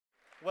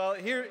Well,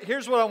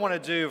 here's what I want to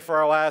do for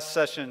our last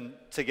session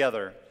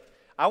together.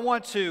 I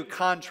want to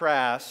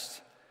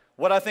contrast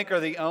what I think are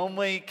the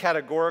only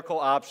categorical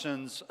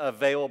options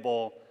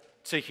available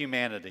to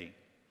humanity.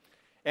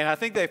 And I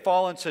think they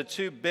fall into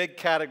two big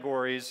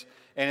categories,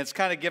 and it's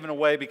kind of given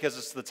away because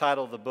it's the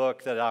title of the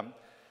book that I'm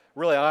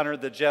really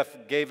honored that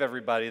Jeff gave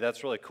everybody.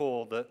 That's really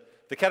cool.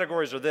 The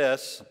categories are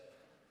this: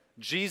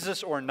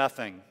 Jesus or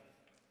nothing.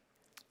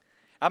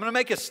 I'm going to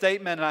make a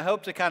statement, and I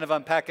hope to kind of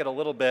unpack it a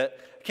little bit.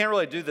 I can't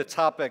really do the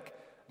topic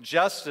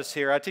justice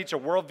here. I teach a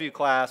worldview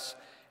class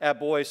at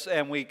Boyce,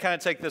 and we kind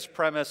of take this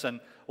premise and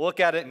look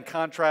at it and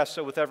contrast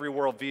it with every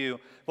worldview.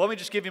 But let me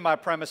just give you my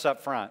premise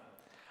up front.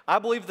 I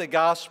believe the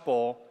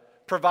gospel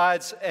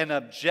provides an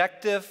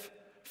objective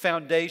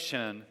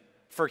foundation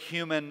for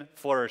human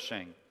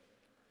flourishing.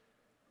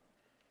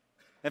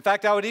 In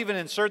fact, I would even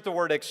insert the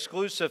word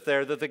exclusive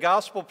there, that the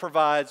gospel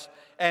provides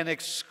an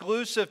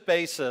exclusive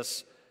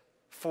basis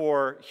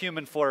for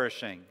human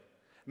flourishing.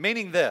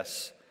 Meaning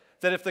this,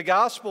 that if the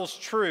gospel's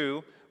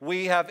true,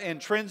 we have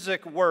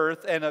intrinsic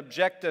worth and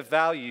objective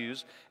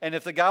values, and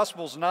if the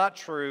gospel's not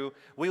true,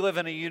 we live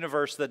in a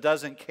universe that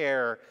doesn't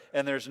care,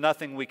 and there's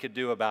nothing we could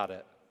do about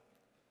it.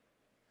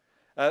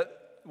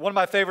 One of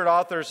my favorite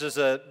authors is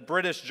a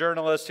British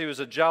journalist. He was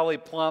a jolly,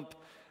 plump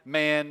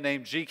man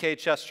named G.K.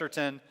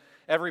 Chesterton.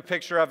 Every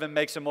picture of him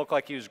makes him look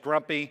like he was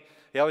grumpy.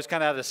 He always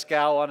kind of had a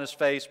scowl on his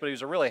face, but he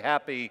was a really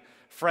happy,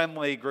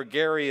 friendly,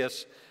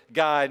 gregarious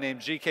guy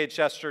named G.K.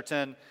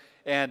 Chesterton,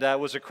 and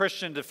was a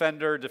Christian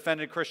defender,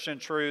 defended Christian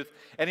truth.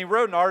 And he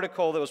wrote an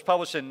article that was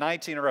published in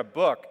a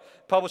book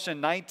published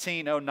in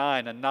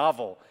 1909, a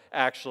novel,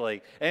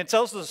 actually. And it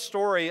tells the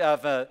story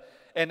of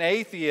an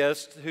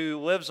atheist who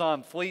lives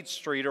on Fleet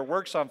Street or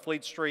works on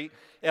Fleet Street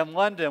in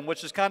London,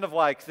 which is kind of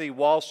like the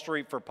Wall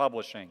Street for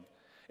publishing.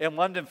 In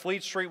London,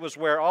 Fleet Street was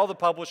where all the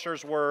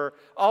publishers were,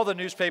 all the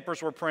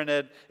newspapers were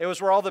printed. It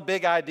was where all the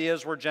big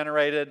ideas were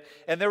generated.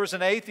 And there was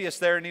an atheist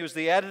there, and he was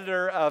the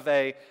editor of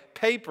a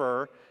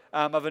paper,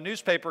 of a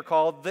newspaper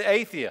called The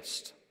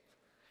Atheist.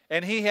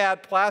 And he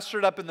had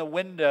plastered up in the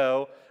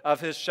window of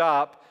his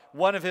shop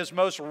one of his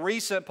most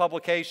recent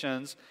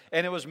publications,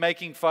 and it was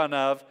making fun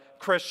of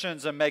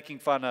Christians and making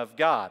fun of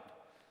God.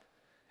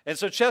 And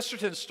so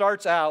Chesterton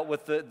starts out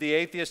with the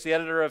atheist, the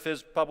editor of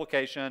his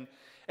publication,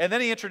 and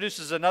then he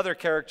introduces another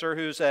character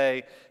who's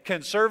a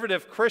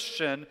conservative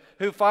Christian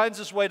who finds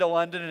his way to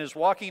London and is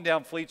walking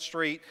down Fleet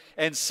Street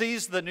and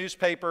sees the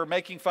newspaper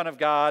making fun of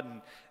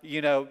God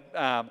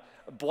and,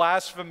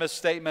 blasphemous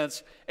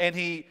statements, and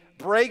he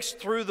breaks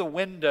through the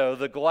window,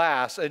 the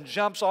glass, and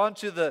jumps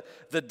onto the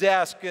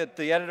desk at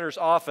the editor's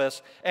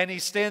office, and he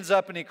stands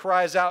up and he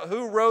cries out,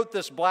 "Who wrote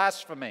this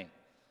blasphemy?"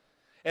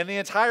 And the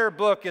entire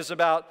book is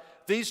about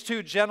these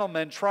two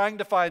gentlemen trying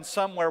to find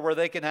somewhere where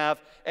they can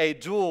have a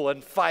duel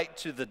and fight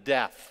to the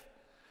death.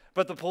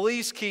 But the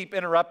police keep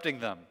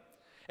interrupting them.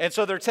 And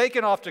so they're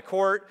taken off to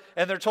court,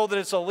 and they're told that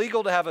it's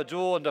illegal to have a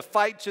duel and to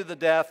fight to the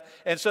death.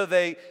 And so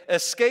they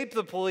escape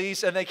the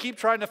police, and they keep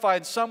trying to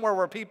find somewhere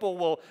where people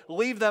will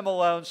leave them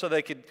alone so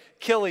they could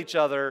kill each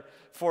other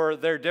for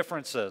their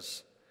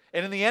differences.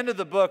 And in the end of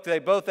the book, they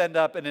both end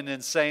up in an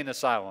insane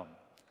asylum.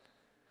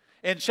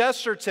 In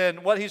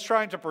Chesterton, what he's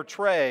trying to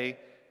portray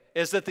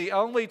is that the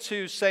only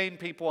two sane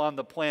people on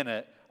the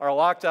planet are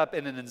locked up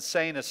in an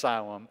insane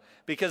asylum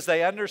because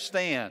they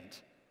understand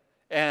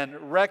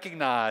and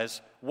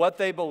recognize what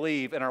they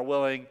believe and are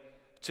willing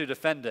to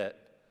defend it.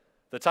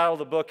 The title of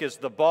the book is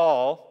The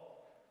Ball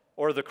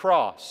or the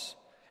Cross.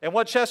 And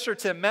what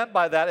Chesterton meant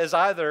by that is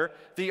either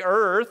the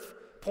earth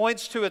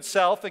points to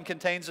itself and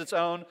contains its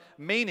own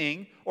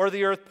meaning, or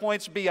the earth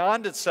points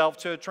beyond itself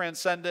to a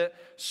transcendent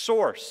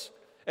source.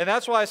 And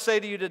that's why I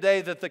say to you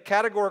today that the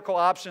categorical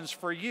options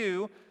for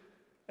you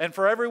and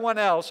for everyone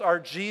else are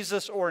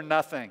Jesus or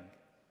nothing.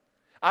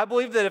 I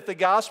believe that if the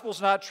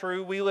gospel's not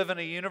true, we live in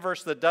a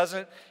universe that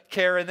doesn't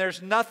care, and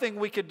there's nothing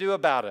we could do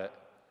about it.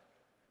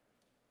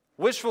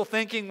 Wishful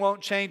thinking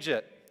won't change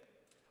it.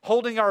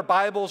 Holding our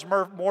Bibles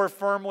more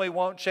firmly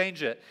won't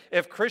change it.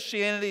 If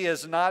Christianity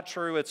is not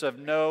true, it's of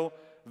no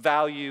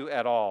value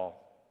at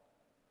all.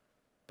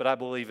 But I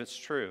believe it's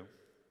true.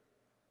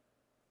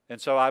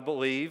 And so I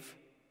believe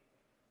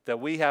that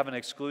we have an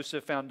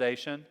exclusive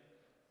foundation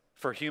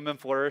for human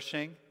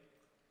flourishing.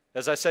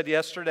 As I said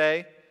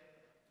yesterday,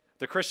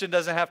 the Christian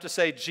doesn't have to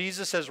say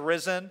Jesus has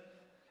risen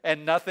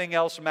and nothing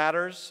else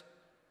matters,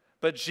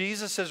 but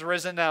Jesus has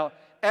risen, now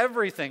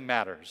everything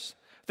matters.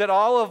 That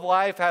all of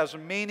life has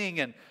meaning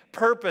and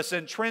purpose,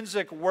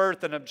 intrinsic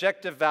worth and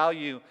objective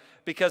value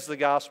because the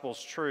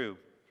gospel's true.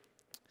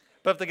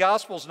 But if the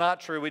gospel's not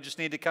true, we just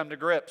need to come to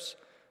grips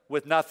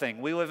with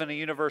nothing. We live in a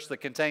universe that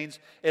contains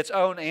its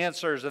own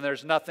answers, and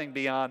there's nothing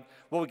beyond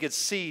what we could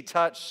see,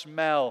 touch,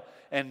 smell,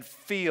 and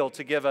feel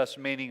to give us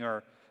meaning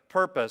or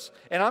purpose.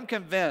 And I'm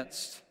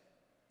convinced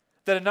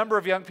that a number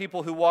of young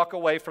people who walk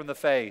away from the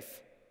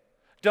faith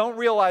don't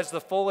realize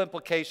the full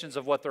implications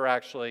of what they're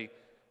actually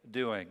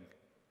doing.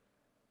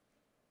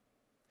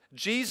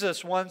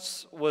 Jesus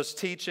once was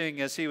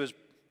teaching, as he was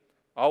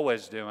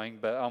always doing,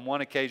 but on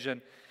one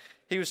occasion,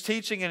 he was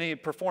teaching and he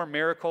performed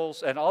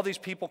miracles, and all these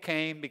people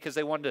came because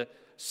they wanted to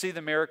see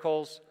the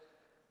miracles.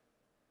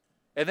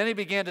 And then he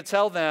began to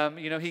tell them,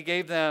 he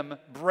gave them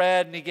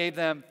bread and he gave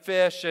them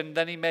fish, and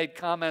then he made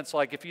comments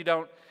like, if you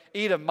don't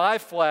eat of my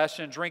flesh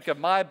and drink of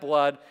my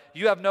blood,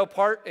 you have no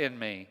part in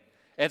me.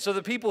 And so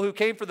the people who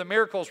came for the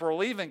miracles were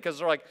leaving because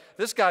they're like,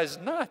 this guy's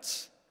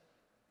nuts.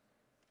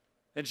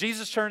 And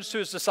Jesus turns to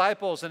his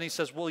disciples and he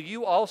says, will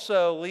you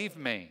also leave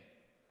me?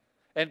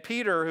 And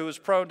Peter, who was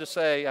prone to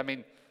say,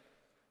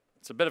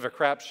 it's a bit of a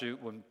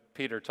crapshoot when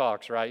Peter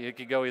talks, right? It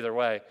could go either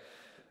way.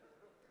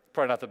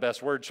 Probably not the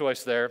best word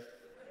choice there.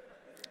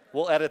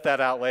 We'll edit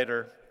that out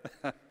later.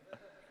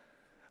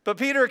 But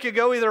Peter, it could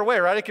go either way,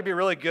 right? It could be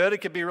really good. It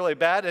could be really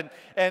bad.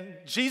 And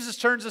Jesus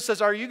turns and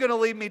says, are you going to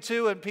leave me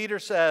too? And Peter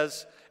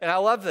says, and I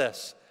love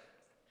this,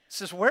 he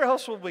says, where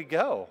else would we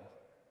go?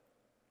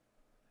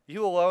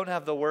 You alone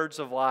have the words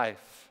of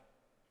life.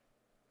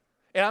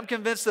 And I'm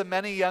convinced that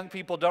many young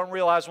people don't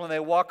realize when they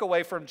walk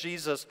away from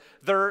Jesus,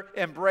 they're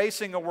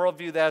embracing a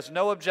worldview that has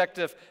no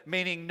objective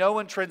meaning, no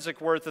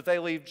intrinsic worth, that they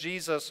leave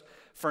Jesus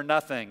for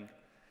nothing.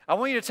 I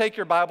want you to take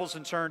your Bibles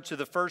and turn to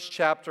the first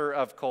chapter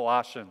of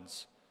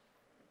Colossians.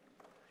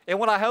 And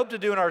what I hope to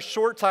do in our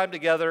short time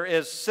together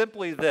is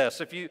simply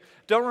this. If you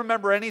don't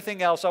remember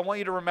anything else, I want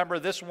you to remember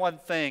this one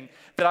thing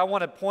that I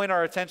want to point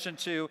our attention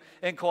to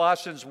in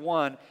Colossians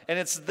 1. And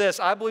it's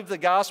this. I believe the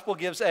gospel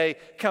gives a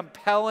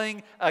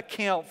compelling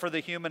account for the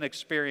human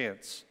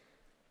experience.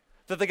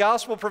 That the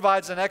gospel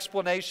provides an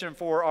explanation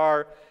for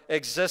our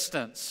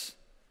existence.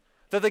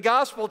 That the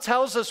gospel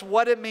tells us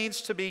what it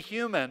means to be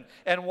human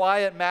and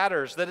why it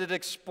matters, that it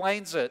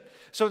explains it.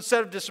 So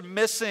instead of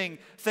dismissing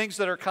things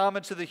that are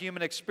common to the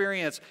human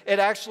experience, it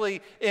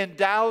actually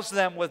endows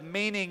them with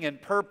meaning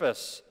and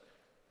purpose.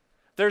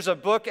 There's a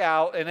book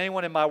out, and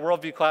anyone in my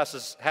worldview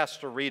classes has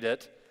to read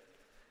it,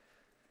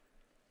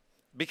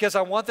 because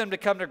I want them to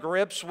come to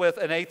grips with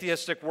an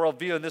atheistic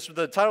worldview. And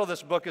the title of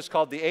this book is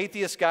called The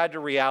Atheist Guide to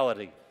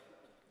Reality.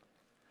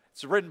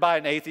 It's written by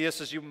an atheist,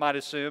 as you might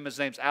assume. His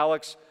name's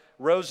Alex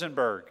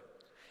Rosenberg.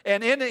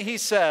 And in it he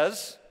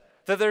says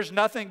that there's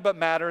nothing but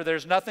matter,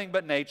 there's nothing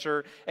but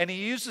nature, and he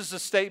uses the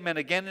statement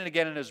again and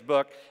again in his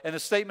book, and the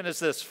statement is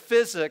this: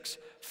 physics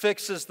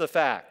fixes the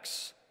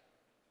facts.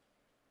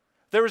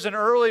 There was an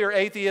earlier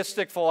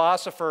atheistic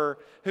philosopher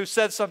who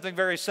said something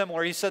very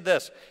similar. He said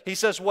this. He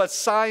says, what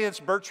science,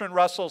 Bertrand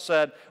Russell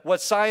said, what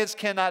science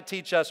cannot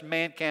teach us,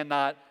 man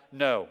cannot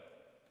know.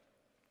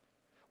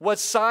 What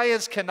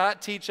science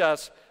cannot teach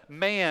us,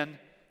 man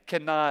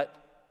cannot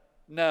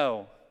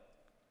know.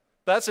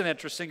 That's an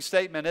interesting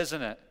statement,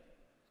 isn't it?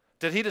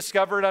 Did he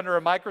discover it under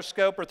a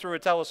microscope or through a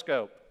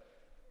telescope?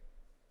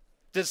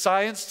 Did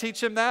science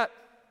teach him that?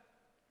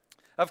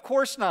 Of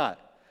course not.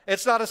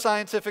 It's not a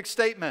scientific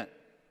statement.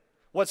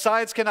 What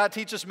science cannot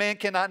teach us, man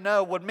cannot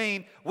know, would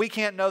mean we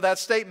can't know that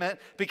statement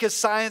because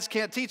science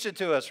can't teach it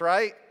to us,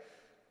 right?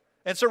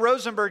 And so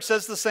Rosenberg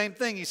says the same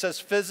thing. He says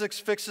physics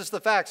fixes the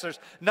facts.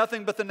 There's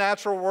nothing but the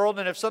natural world,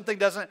 and if something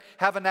doesn't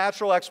have a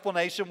natural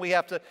explanation, we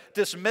have to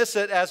dismiss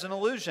it as an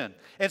illusion.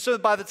 And so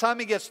by the time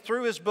he gets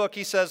through his book,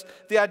 he says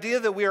the idea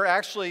that we are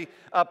actually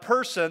a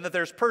person, that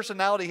there's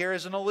personality here,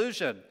 is an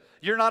illusion.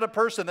 You're not a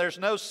person. There's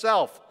no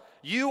self.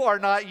 You are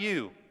not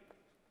you.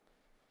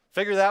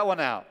 Figure that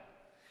one out.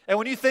 And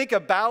when you think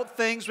about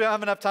things, we don't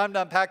have enough time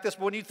to unpack this,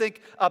 but when you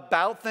think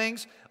about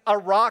things, a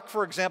rock,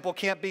 for example,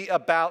 can't be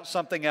about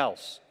something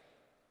else.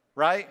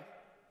 Right?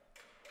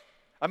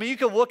 You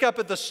can look up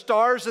at the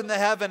stars in the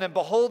heaven and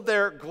behold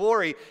their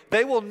glory.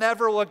 They will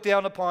never look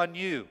down upon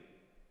you.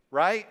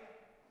 Right?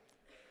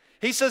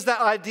 He says that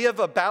idea of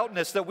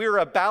aboutness, that we're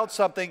about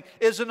something,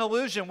 is an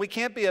illusion. We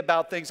can't be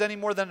about things any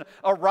more than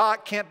a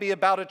rock can't be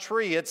about a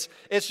tree. It's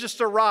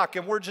just a rock,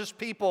 and we're just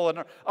people,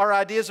 and our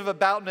ideas of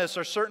aboutness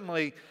are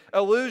certainly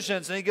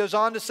illusions. And he goes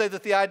on to say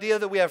that the idea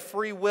that we have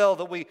free will,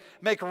 that we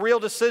make real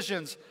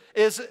decisions,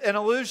 is an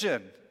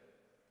illusion.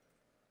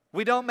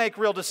 We don't make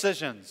real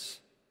decisions.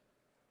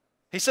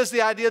 He says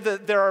the idea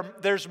that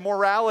there's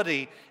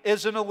morality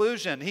is an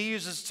illusion. He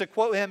uses, to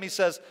quote him, he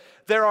says,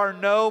 there are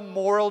no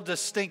moral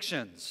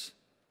distinctions.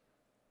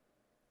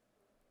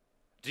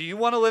 Do you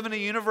want to live in a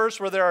universe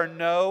where there are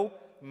no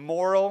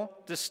moral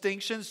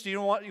distinctions? Do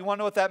you want to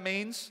know what that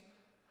means?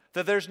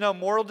 That there's no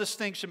moral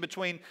distinction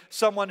between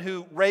someone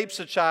who rapes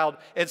a child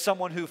and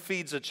someone who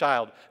feeds a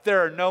child.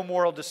 There are no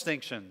moral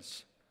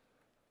distinctions.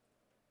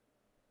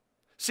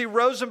 See,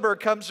 Rosenberg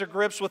comes to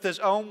grips with his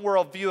own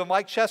worldview, and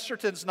like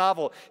Chesterton's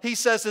novel, he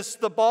says it's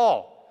the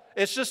ball.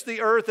 It's just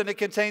the earth, and it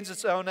contains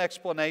its own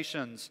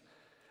explanations.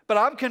 But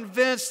I'm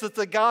convinced that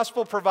the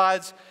gospel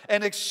provides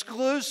an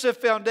exclusive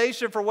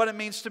foundation for what it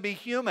means to be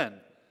human.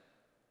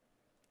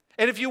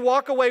 And if you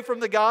walk away from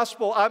the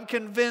gospel, I'm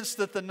convinced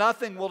that the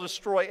nothing will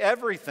destroy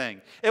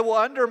everything. It will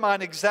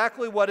undermine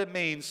exactly what it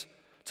means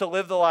to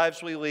live the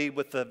lives we lead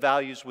with the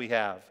values we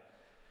have.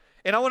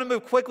 And I want to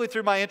move quickly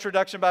through my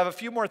introduction, but I have a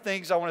few more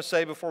things I want to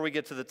say before we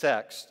get to the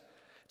text.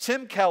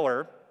 Tim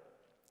Keller,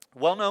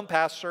 well-known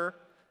pastor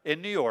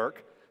in New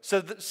York,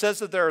 says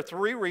that there are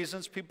 3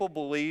 reasons people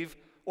believe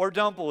or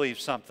don't believe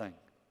something.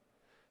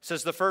 He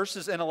says the first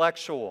is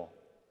intellectual.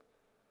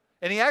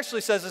 And he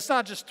actually says it's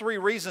not just three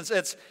reasons,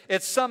 it's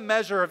some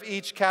measure of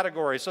each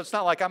category. So it's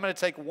not like I'm going to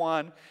take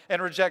one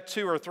and reject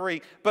two or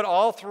three, but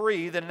all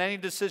three, that in any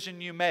decision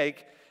you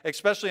make,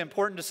 especially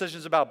important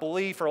decisions about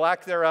belief or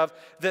lack thereof,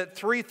 that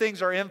three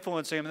things are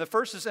influencing them. And the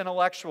first is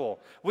intellectual.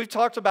 We've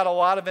talked about a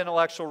lot of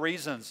intellectual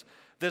reasons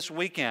this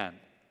weekend.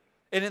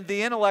 And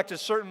the intellect is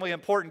certainly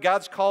important.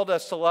 God's called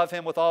us to love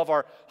Him with all of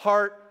our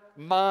heart,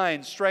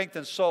 mind, strength,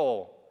 and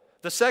soul.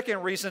 The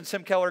second reason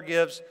Tim Keller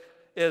gives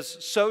is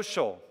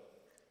social.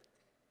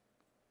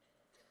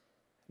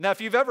 Now,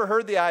 if you've ever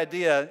heard the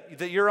idea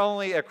that you're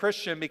only a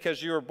Christian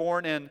because you were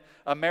born in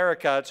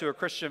America to a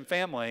Christian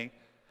family,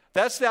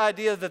 that's the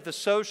idea that the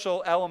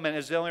social element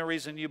is the only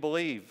reason you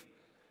believe.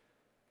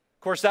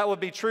 Of course, that would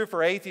be true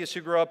for atheists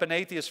who grow up in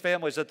atheist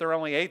families, that they're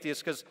only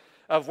atheists because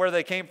of where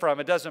they came from.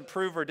 It doesn't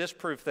prove or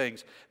disprove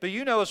things. But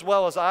you know as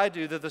well as I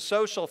do that the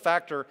social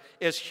factor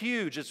is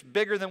huge. It's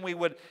bigger than we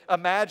would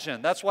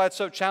imagine. That's why it's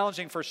so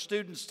challenging for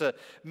students to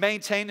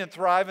maintain and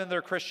thrive in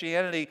their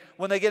Christianity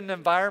when they get an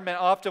environment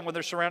often when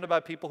they're surrounded by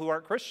people who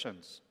aren't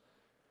Christians.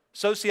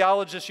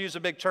 Sociologists use a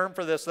big term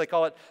for this. They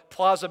call it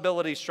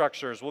plausibility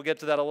structures. We'll get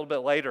to that a little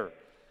bit later.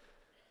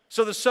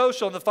 So the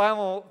social and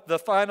the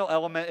final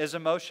element is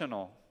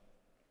emotional.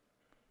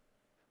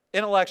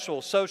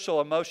 Intellectual,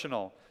 social,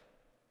 emotional.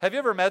 Have you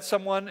ever met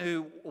someone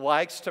who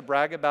likes to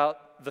brag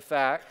about the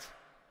fact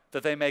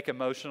that they make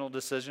emotional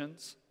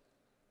decisions?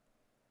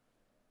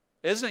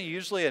 Isn't it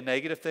usually a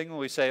negative thing when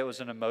we say it was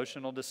an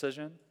emotional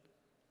decision?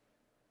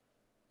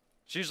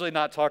 It's usually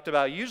not talked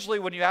about. Usually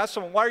when you ask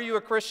someone, why are you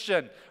a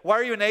Christian? Why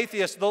are you an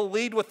atheist? They'll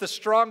lead with the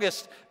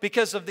strongest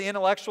because of the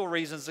intellectual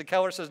reasons. And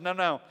Keller says,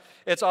 no,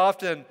 it's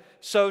often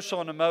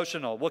social and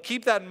emotional. Well,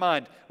 keep that in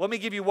mind. Let me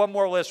give you one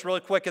more list really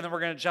quick, and then we're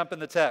going to jump in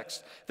the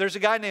text. There's a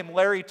guy named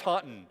Larry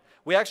Taunton.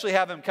 We actually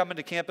have him coming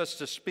to campus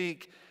to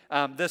speak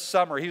this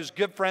summer. He was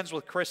good friends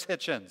with Chris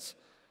Hitchens.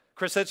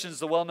 Chris Hitchens,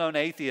 the well-known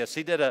atheist.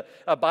 He did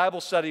a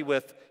Bible study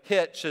with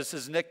Hitch, as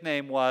his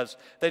nickname was.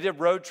 They did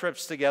road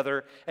trips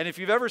together. And if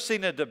you've ever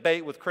seen a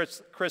debate with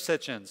Chris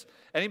Hitchens,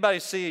 anybody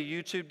see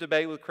a YouTube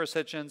debate with Chris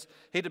Hitchens?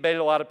 He debated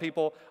a lot of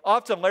people.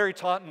 Often Larry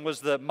Taunton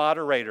was the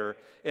moderator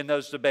in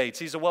those debates.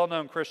 He's a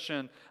well-known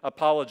Christian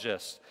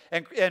apologist.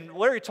 And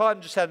Larry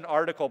Taunton just had an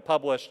article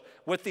published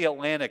with The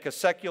Atlantic, a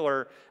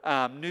secular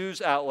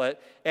news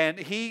outlet, and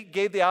he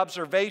gave the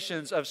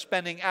observations of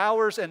spending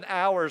hours and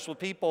hours with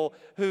people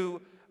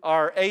who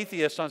are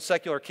atheists on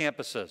secular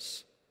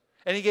campuses.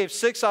 And he gave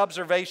 6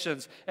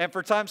 observations, and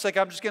for time's sake,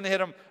 I'm just going to hit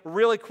them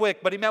really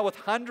quick, but he met with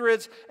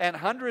hundreds and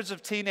hundreds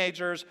of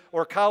teenagers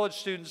or college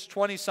students,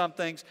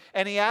 20-somethings,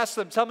 and he asked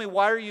them, tell me,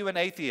 why are you an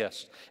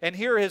atheist? And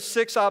here are his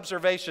 6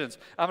 observations.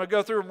 I'm going to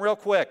go through them real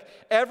quick.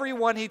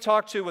 Everyone he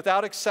talked to,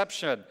 without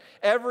exception,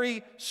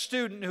 every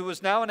student who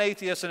was now an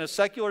atheist in a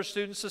secular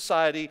student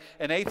society,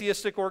 an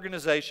atheistic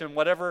organization,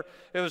 whatever,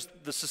 it was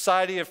the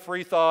Society of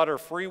Free Thought or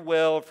Free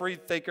Will, Free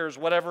Thinkers,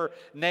 whatever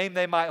name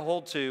they might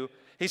hold to,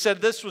 he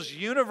said this was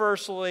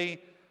universally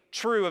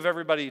true of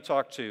everybody he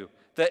talked to,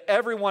 that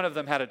every one of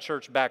them had a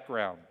church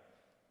background.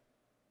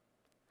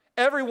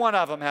 Every one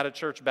of them had a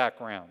church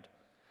background.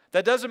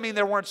 That doesn't mean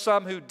there weren't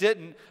some who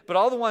didn't, but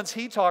all the ones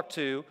he talked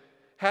to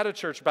had a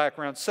church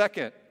background.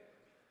 Second,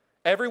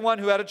 everyone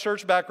who had a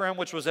church background,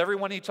 which was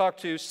everyone he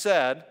talked to,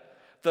 said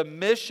the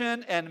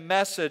mission and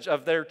message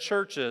of their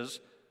churches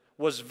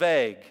was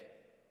vague.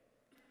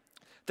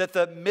 That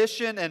the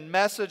mission and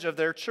message of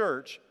their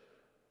church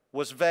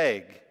was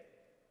vague.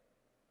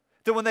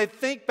 That when they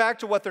think back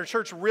to what their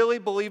church really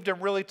believed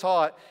and really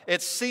taught,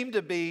 it seemed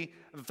to be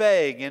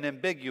vague and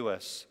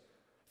ambiguous.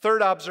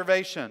 Third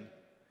observation,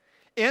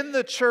 in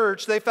the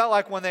church, they felt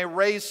like when they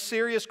raised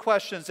serious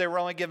questions, they were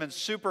only given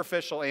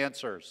superficial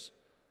answers.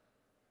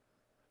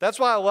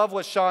 That's why I love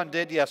what Sean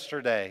did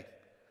yesterday,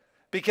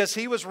 because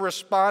he was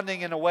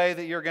responding in a way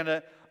that you're going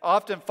to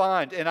often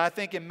find, and I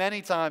think in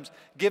many times,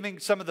 giving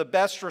some of the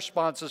best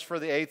responses for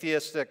the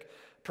atheistic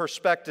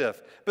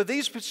perspective. But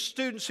these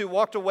students who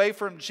walked away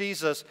from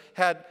Jesus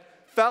had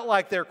felt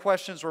like their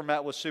questions were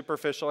met with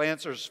superficial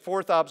answers.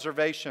 Fourth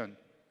observation,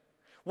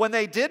 when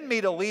they did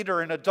meet a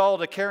leader, an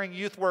adult, a caring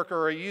youth worker,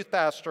 or a youth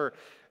pastor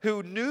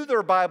who knew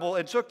their Bible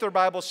and took their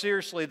Bible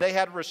seriously, they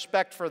had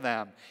respect for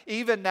them.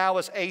 Even now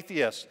as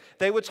atheists,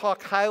 they would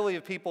talk highly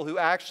of people who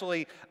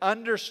actually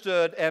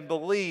understood and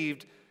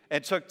believed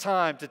and took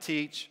time to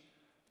teach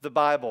the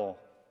Bible.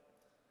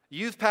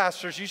 Youth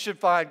pastors, you should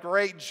find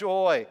great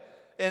joy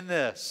in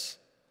this.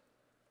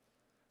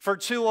 For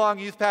too long,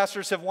 youth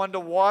pastors have wanted to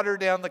water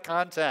down the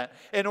content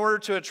in order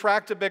to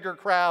attract a bigger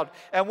crowd.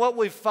 And what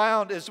we've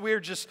found is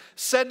we're just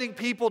sending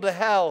people to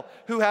hell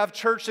who have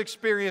church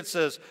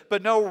experiences,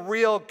 but no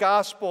real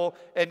gospel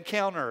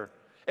encounter.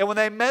 And when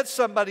they met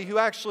somebody who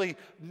actually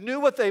knew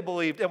what they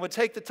believed and would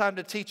take the time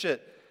to teach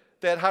it,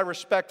 they had high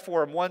respect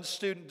for him. One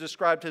student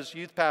described his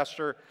youth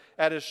pastor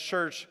at his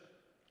church,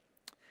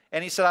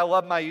 and he said, I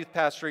love my youth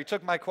pastor. He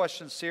took my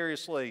questions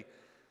seriously.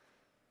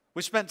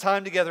 We spent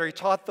time together. He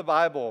taught the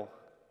Bible.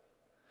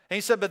 And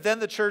he said, but then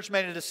the church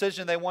made a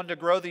decision. They wanted to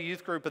grow the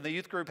youth group, and the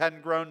youth group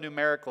hadn't grown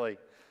numerically.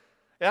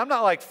 And I'm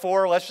not like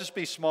let's just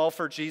be small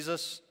for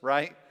Jesus,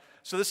 right?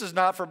 So this is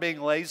not for being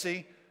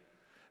lazy.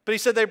 But he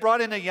said they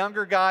brought in a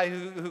younger guy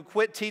who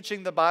quit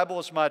teaching the Bible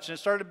as much, and it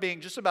started being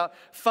just about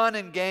fun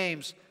and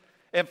games.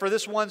 And for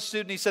this one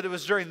student, he said it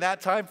was during that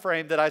time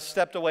frame that I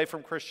stepped away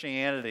from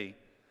Christianity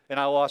and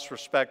I lost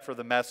respect for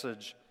the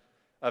message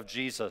of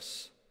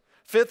Jesus.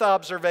 Fifth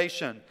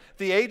observation,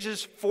 the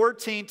ages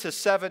 14 to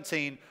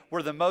 17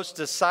 were the most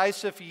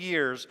decisive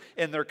years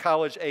in their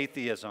college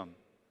atheism.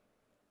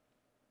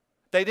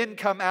 They didn't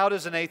come out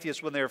as an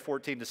atheist when they were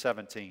 14 to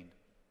 17.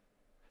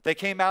 They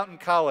came out in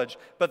college,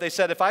 but they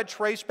said, if I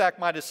trace back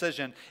my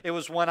decision, it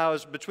was when I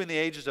was between the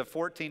ages of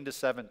 14 to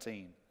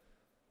 17.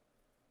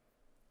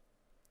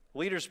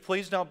 Leaders,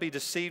 please don't be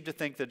deceived to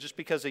think that just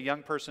because a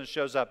young person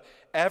shows up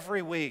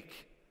every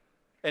week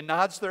and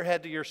nods their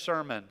head to your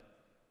sermon,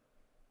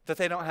 that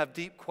they don't have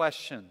deep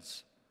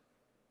questions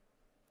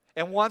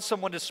and want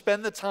someone to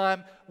spend the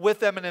time with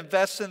them and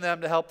invest in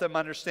them to help them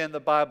understand the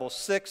Bible.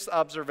 Sixth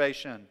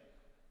observation.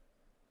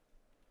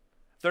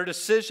 Their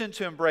decision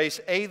to embrace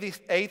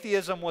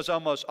atheism was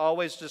almost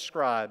always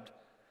described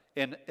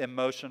in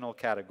emotional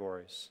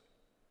categories.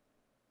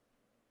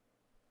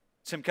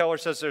 Tim Keller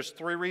says there's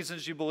 3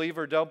 reasons you believe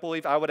or don't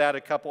believe. I would add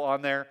a couple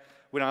on there.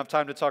 We don't have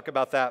time to talk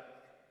about that.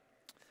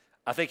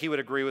 I think he would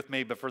agree with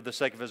me, but for the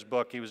sake of his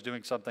book, he was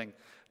doing something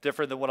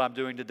different than what I'm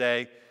doing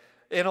today.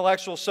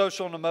 Intellectual,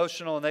 social, and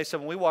emotional. And they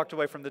said when we walked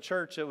away from the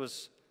church,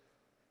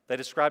 they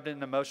described it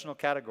in emotional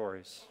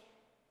categories.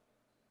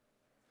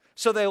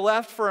 So they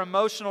left for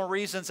emotional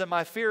reasons, and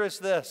my fear is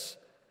this.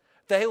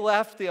 They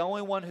left the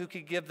only one who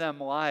could give them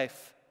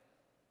life,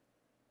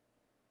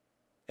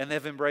 and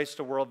they've embraced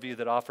a worldview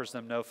that offers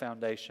them no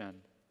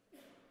foundation.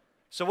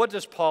 So what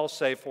does Paul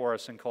say for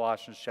us in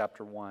Colossians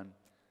chapter 1,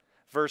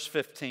 verse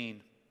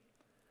 15?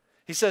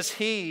 He says,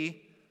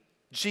 He,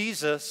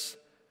 Jesus,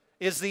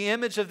 is the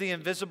image of the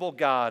invisible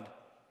God,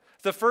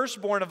 the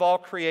firstborn of all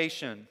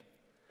creation.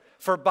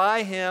 For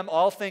by Him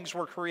all things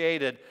were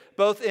created,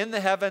 both in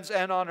the heavens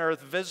and on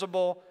earth,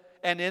 visible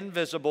and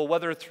invisible,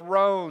 whether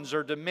thrones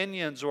or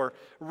dominions or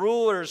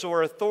rulers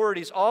or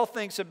authorities, all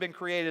things have been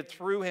created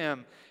through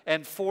Him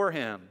and for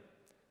Him.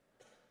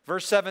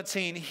 Verse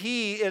 17,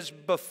 He is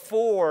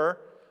before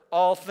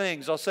all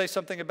things. I'll say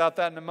something about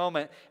that in a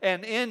moment.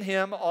 And in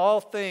Him all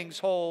things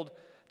hold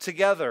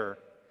together.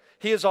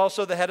 He is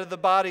also the head of the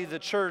body, the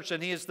church,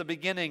 and He is the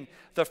beginning,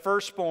 the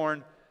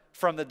firstborn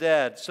from the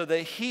dead, so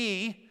that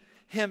He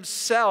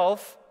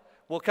Himself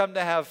will come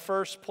to have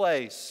first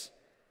place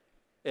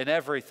in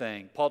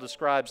everything. Paul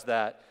describes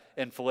that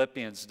in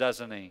Philippians,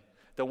 doesn't he?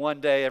 That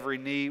one day every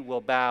knee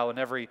will bow and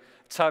every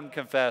tongue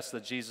confess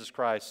that Jesus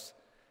Christ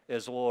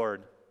is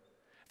Lord.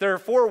 There are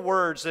 4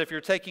 words that if you're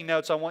taking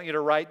notes, I want you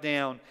to write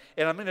down.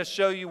 And I'm going to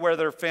show you where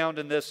they're found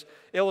in this,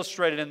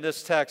 illustrated in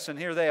this text. And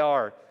here they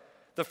are.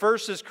 The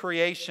first is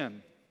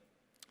creation.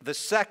 The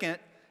second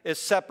is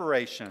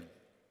separation.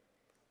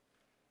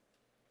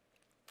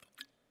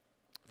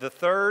 The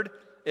third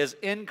is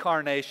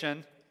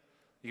incarnation.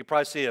 You can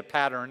probably see a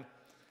pattern.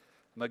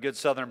 I'm a good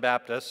Southern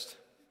Baptist.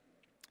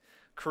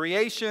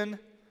 Creation,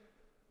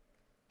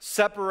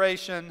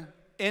 separation,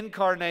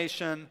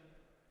 incarnation,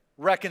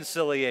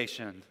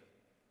 reconciliation.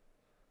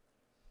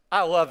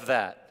 I love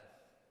that.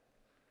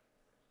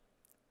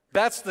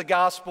 That's the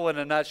gospel in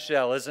a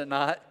nutshell, is it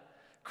not?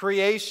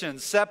 Creation,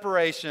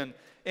 separation,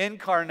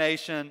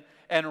 incarnation,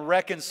 and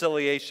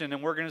reconciliation.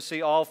 And we're going to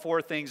see all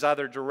 4 things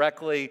either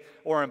directly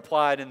or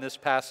implied in this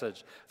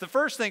passage. The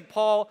first thing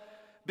Paul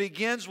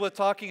begins with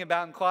talking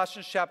about in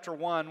Colossians chapter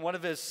 1, one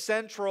of his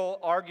central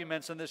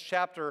arguments in this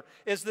chapter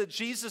is that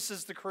Jesus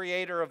is the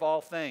creator of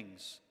all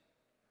things.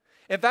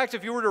 In fact,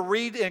 if you were to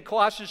read in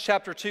Colossians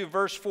chapter 2,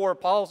 verse 4,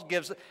 Paul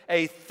gives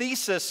a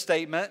thesis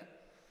statement.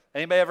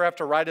 Anybody ever have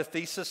to write a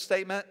thesis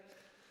statement?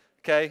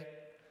 Okay.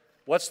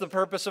 What's the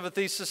purpose of a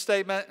thesis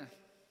statement?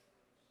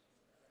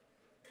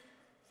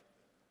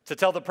 To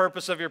tell the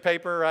purpose of your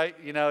paper, right?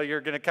 You know,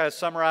 you're going to kind of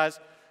summarize.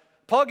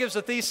 Paul gives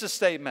a thesis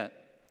statement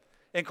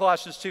in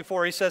Colossians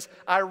 2:4. He says,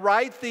 I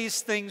write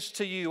these things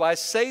to you. I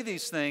say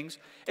these things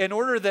in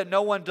order that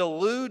no one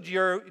delude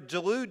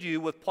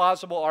you with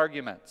plausible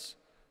arguments.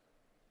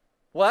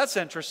 Well, that's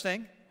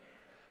interesting.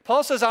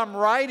 Paul says, I'm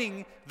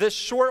writing this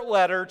short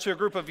letter to a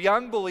group of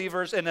young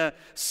believers in a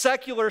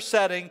secular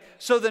setting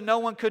so that no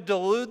one could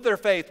delude their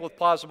faith with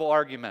plausible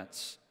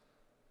arguments.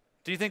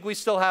 Do you think we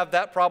still have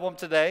that problem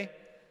today?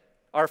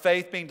 Our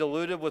faith being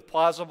diluted with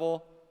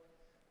plausible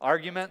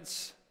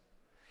arguments?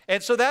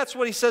 And so that's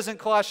what he says in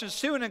Colossians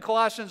 2. And in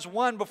Colossians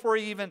 1, before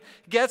he even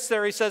gets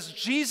there, he says,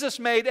 Jesus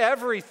made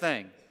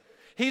everything.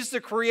 He's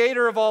the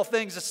creator of all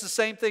things. It's the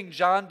same thing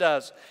John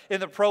does in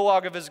the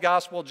prologue of his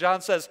gospel.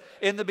 John says,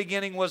 in the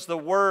beginning was the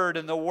Word,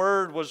 and the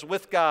Word was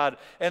with God,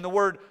 and the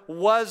Word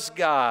was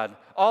God.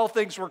 All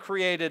things were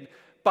created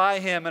by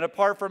Him, and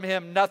apart from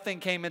Him, nothing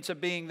came into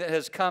being that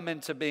has come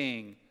into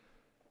being.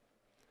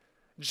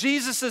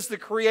 Jesus is the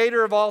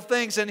creator of all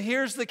things, and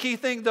here's the key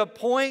thing. The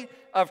point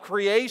of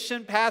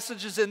creation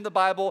passages in the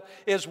Bible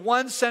is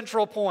one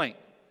central point.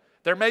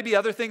 There may be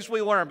other things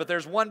we learn, but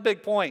there's one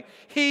big point.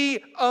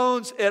 He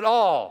owns it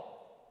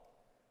all.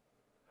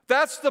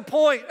 That's the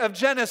point of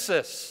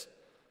Genesis.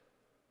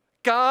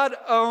 God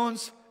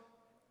owns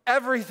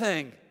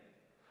everything.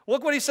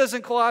 Look what he says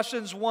in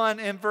Colossians 1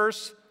 in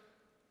verse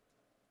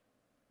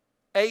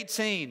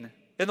 18.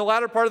 In the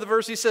latter part of the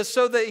verse, he says,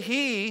 so that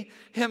he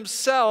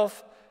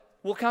himself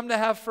will come to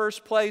have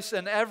first place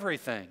in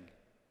everything.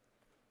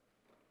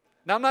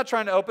 Now, I'm not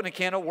trying to open a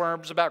can of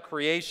worms about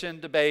creation,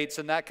 debates,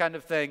 and that kind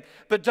of thing,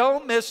 but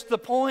don't miss the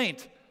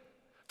point.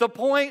 The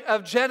point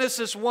of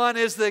Genesis 1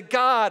 is that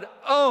God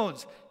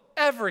owns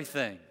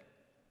everything.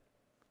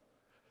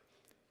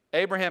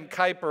 Abraham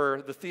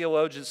Kuyper, the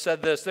theologian,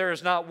 said this: there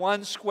is not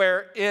one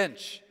square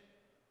inch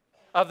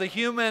of the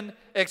human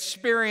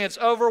experience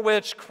over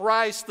which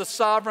Christ, the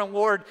sovereign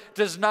Lord,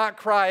 does not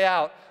cry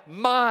out,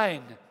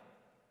 mine.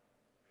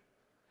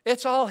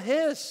 It's all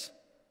his.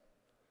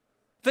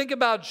 Think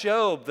about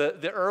Job,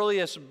 the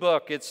earliest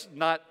book. It's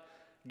not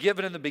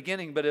given in the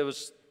beginning, but it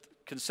was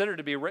considered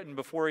to be written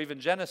before even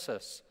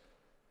Genesis.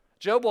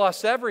 Job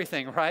lost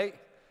everything, right?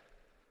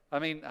 I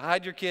mean,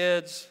 hide your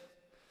kids,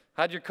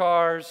 hide your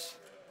cars.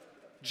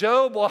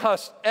 Job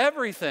lost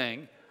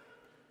everything.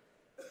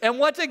 And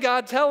what did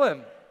God tell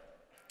him?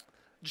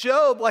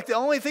 Job, like the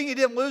only thing he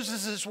didn't lose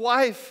is his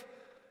wife.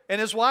 And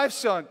his wife's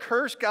saying,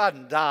 curse God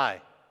and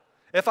die.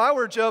 If I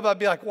were Job, I'd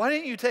be like, why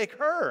didn't you take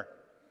her?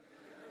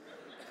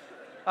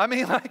 I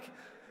mean, like,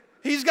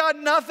 he's got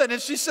nothing.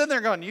 And she's sitting there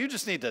going, you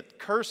just need to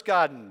curse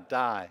God and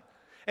die.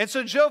 And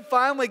so Job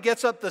finally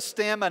gets up the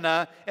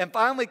stamina and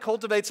finally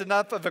cultivates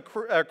enough of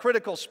a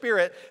critical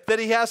spirit that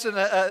he has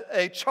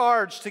a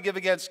charge to give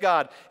against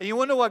God. And you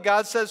want to know what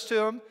God says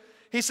to him?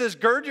 He says,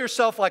 gird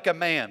yourself like a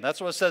man.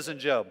 That's what it says in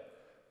Job.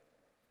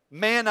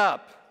 Man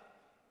up.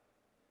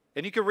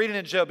 And you can read it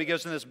in Job. He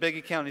goes in this big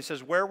account. He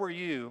says, where were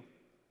you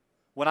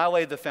when I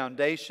laid the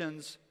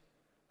foundations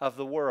of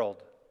the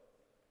world?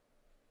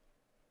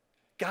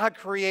 God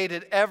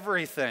created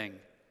everything,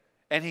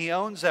 and he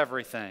owns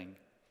everything.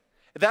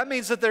 That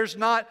means that there's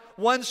not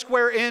one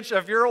square inch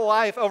of your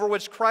life over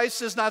which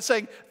Christ is not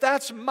saying,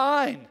 that's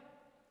mine.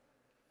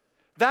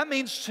 That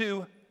means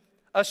to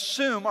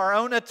assume our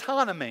own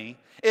autonomy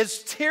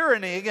is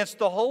tyranny against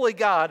the holy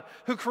God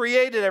who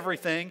created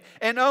everything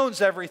and owns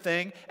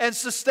everything and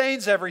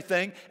sustains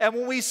everything. And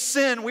when we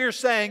sin, we are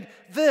saying,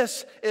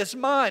 this is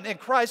mine. And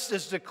Christ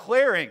is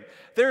declaring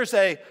there's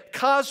a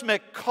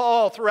cosmic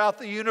call throughout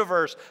the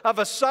universe of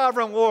a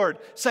sovereign Lord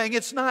saying,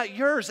 it's not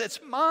yours,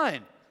 it's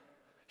mine.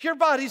 Your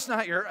body's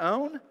not your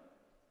own.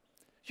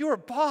 You were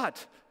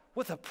bought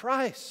with a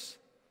price.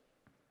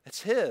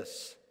 It's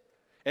his.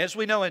 And as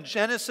we know in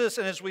Genesis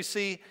and as we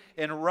see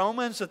in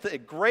Romans, that the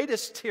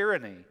greatest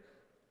tyranny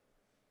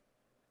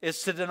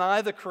is to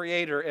deny the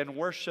Creator and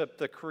worship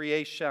the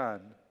creation.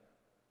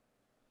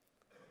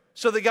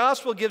 So the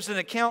gospel gives an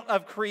account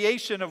of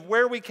creation, of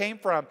where we came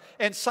from.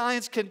 And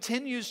science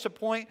continues to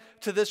point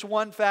to this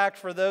one fact.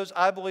 For those,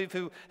 I believe,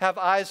 who have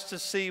eyes to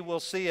see will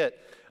see it.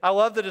 I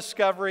love the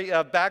discovery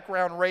of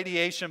background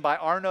radiation by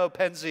Arno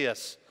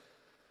Penzias.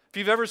 If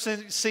you've ever seen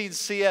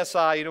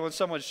CSI, you know when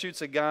someone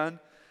shoots a gun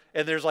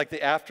and there's like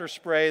the after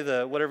spray,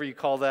 the whatever you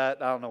call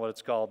that. I don't know what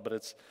it's called, but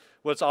it's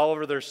what's all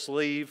over their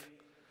sleeve.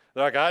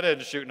 They're like, I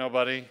didn't shoot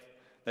nobody.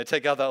 They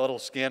take out that little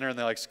scanner and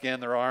they like scan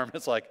their arm.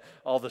 It's like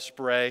all the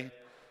spray.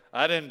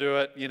 I didn't do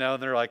it, you know,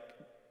 and they're like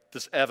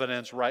this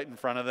evidence right in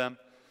front of them.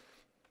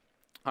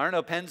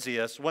 Arno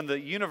Penzias,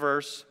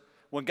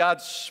 when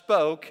God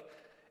spoke,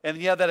 and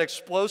you have that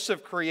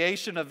explosive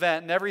creation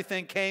event and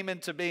everything came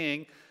into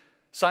being,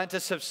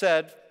 scientists have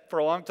said for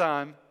a long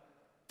time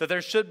that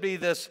there should be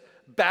this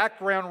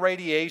background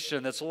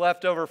radiation that's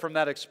left over from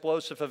that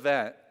explosive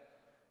event.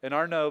 And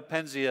Arno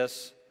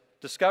Penzias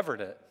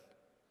discovered it.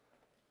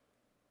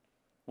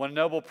 Won a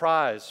Nobel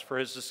Prize for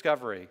his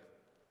discovery.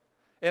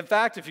 In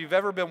fact, if you've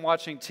ever been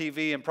watching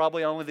TV, and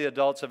probably only the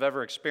adults have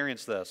ever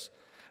experienced this,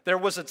 there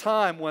was a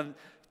time when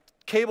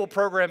cable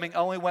programming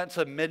only went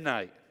to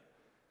midnight.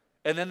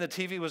 And then the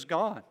TV was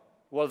gone.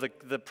 Well,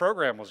 the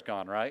program was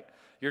gone, right?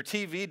 Your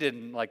TV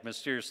didn't like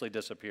mysteriously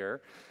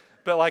disappear.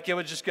 But like it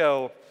would just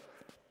go.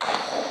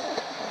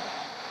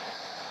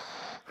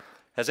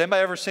 Has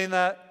anybody ever seen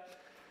that?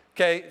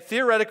 Okay,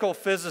 theoretical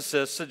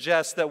physicists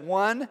suggest that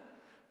 1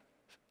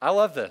 to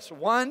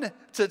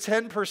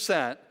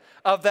 10%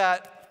 of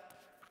that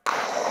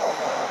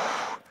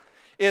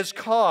is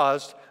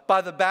caused by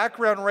the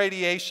background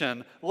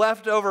radiation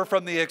left over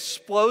from the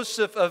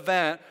explosive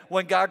event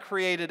when God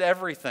created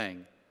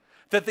everything.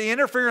 That the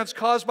interference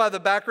caused by the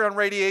background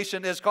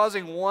radiation is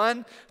causing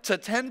 1 to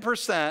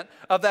 10%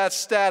 of that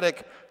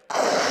static.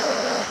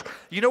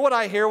 You know what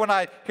I hear when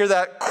I hear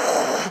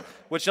that?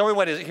 Which the only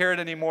way to hear it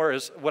anymore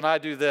is when I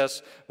do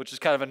this, which is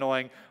kind of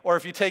annoying. Or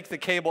if you take the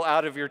cable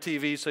out of your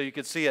TV so you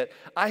can see it,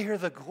 I hear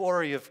the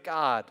glory of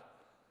God.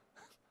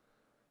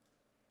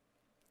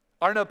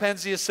 Arno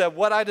Penzias said,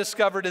 what I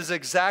discovered is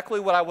exactly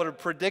what I would have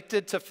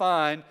predicted to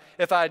find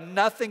if I had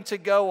nothing to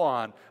go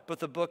on but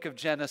the book of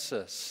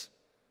Genesis.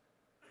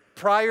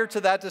 Prior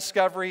to that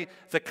discovery,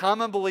 the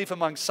common belief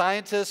among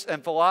scientists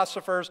and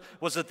philosophers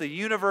was that the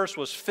universe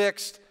was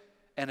fixed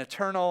and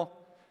eternal.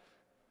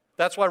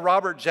 That's why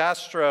Robert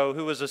Jastrow,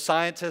 who was a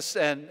scientist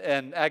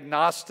and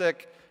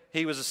agnostic,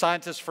 he was a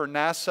scientist for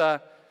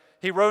NASA,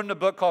 he wrote in a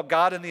book called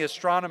God and the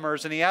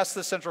Astronomers, and he asked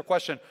the central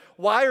question,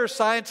 why are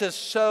scientists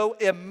so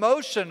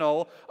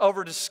emotional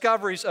over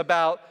discoveries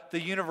about the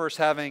universe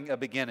having a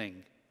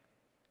beginning?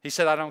 He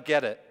said, I don't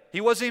get it.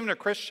 He wasn't even a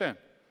Christian.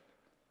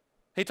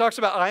 He talks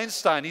about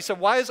Einstein. He said,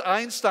 why is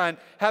Einstein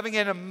having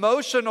an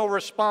emotional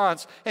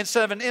response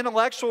instead of an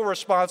intellectual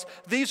response?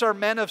 These are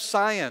men of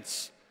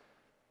science.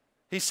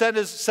 He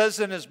says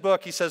in his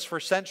book, he says,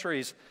 for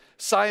centuries,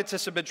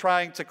 scientists have been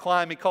trying to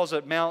climb, he calls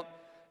it Mount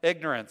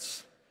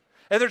Ignorance.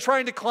 And they're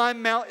trying to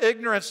climb Mount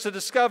Ignorance to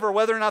discover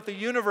whether or not the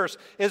universe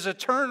is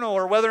eternal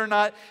or whether or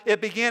not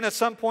it began at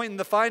some point in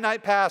the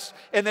finite past.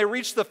 And they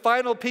reach the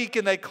final peak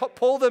and they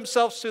pull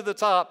themselves to the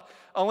top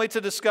only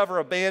to discover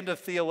a band of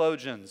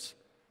theologians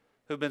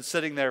who've been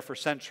sitting there for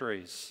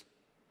centuries.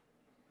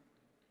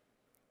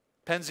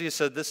 Penzias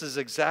said, this is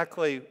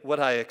exactly what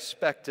I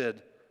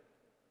expected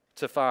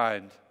to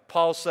find.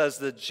 Paul says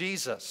that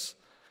Jesus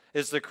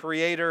is the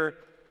creator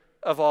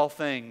of all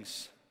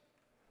things.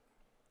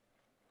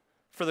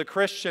 For the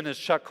Christian, as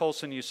Chuck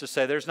Colson used to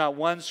say, there's not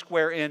one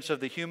square inch of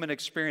the human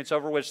experience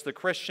over which the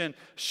Christian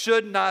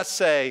should not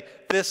say,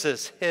 this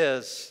is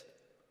his.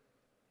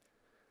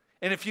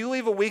 And if you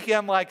leave a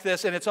weekend like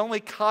this and it's only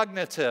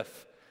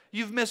cognitive,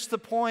 you've missed the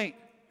point.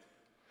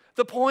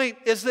 The point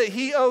is that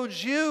he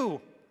owes you.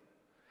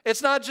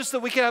 It's not just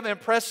that we can have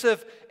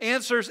impressive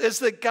answers, it's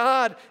that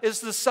God is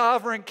the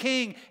sovereign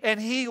king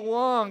and he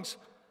longs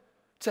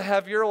to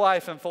have your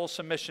life in full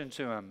submission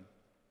to him.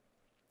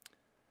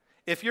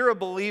 If you're a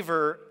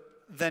believer,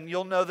 then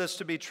you'll know this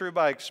to be true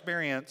by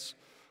experience.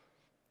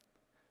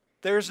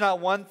 There's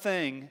not one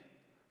thing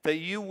that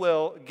you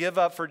will give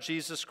up for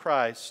Jesus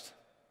Christ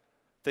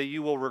that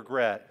you will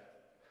regret.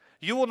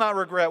 You will not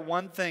regret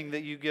one thing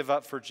that you give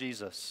up for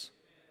Jesus.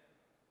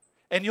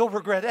 And you'll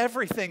regret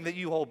everything that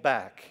you hold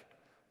back.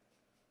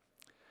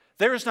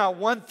 There is not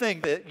one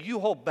thing that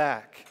you hold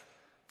back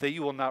that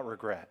you will not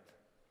regret.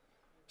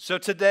 So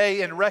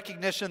today, in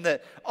recognition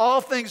that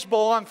all things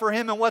belong for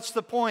him, and what's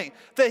the point?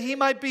 That he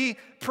might be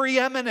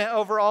preeminent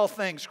over all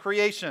things,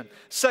 creation.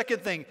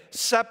 Second thing,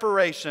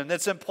 separation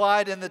that's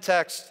implied in the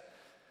text.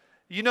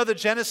 You know the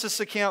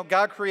Genesis account,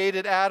 God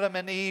created Adam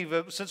and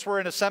Eve. Since we're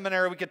in a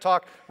seminary, we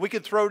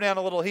could throw down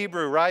a little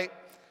Hebrew, right?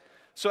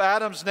 So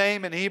Adam's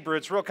name in Hebrew,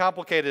 it's real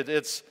complicated.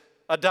 It's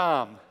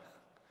Adam.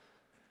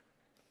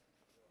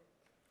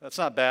 That's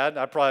not bad.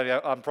 I'm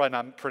probably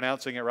not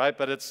pronouncing it right,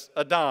 but it's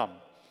Adam.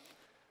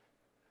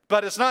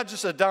 But it's not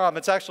just Adam,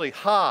 it's actually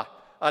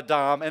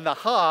Ha-Adam. And the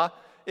Ha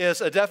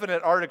is a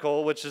definite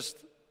article, which is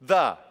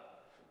the.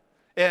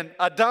 And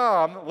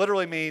Adam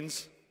literally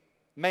means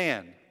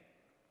man.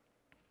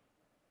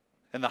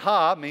 And the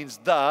Ha means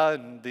the,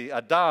 and the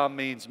Adam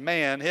means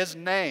man. His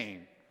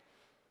name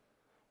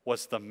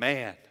was the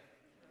man.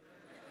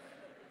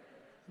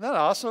 Isn't that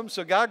awesome?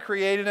 So God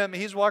created him.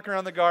 He's walking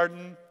around the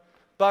garden,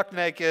 buck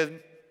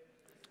naked,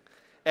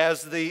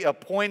 as the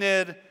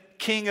appointed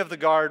king of the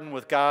garden,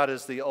 with God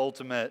as the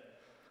ultimate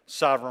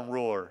sovereign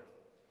ruler.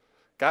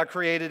 God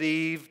created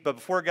Eve, but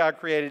before God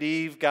created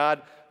Eve,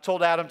 God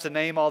told Adam to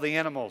name all the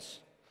animals.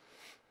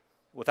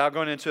 Without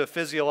going into a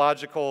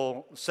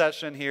physiological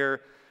session here,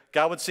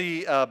 God would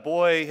see a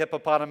boy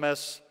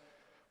hippopotamus,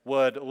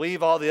 would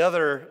leave all the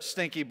other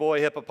stinky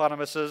boy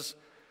hippopotamuses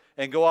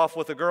and go off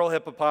with a girl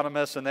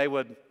hippopotamus, and they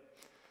would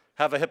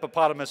have a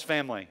hippopotamus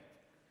family.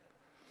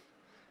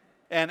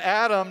 And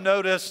Adam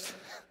noticed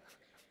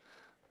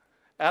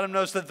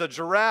that the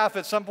giraffe,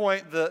 at some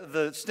point,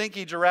 the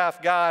stinky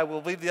giraffe guy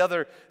will leave the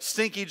other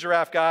stinky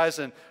giraffe guys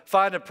and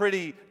find a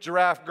pretty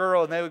giraffe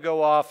girl, and they would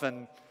go off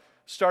and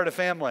start a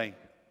family.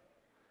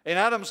 And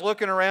Adam's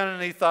looking around,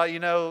 and he thought,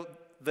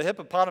 the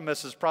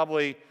hippopotamus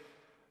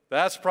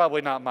that's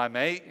probably not my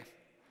mate.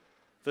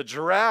 The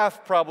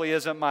giraffe probably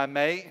isn't my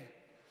mate.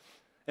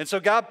 And so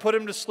God put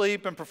him to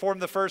sleep and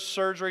performed the first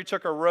surgery,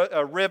 took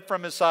a rib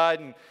from his side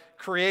and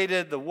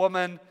created the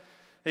woman.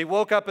 He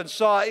woke up and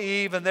saw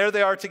Eve, and there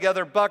they are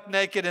together, buck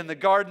naked in the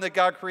garden that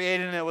God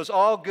created, and it was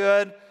all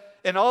good,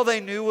 and all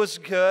they knew was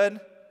good.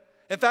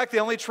 In fact, the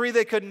only tree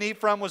they couldn't eat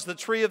from was the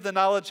tree of the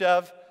knowledge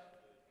of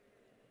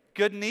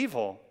good and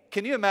evil.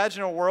 Can you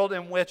imagine a world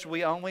in which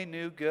we only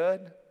knew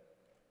good?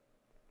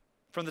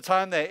 From the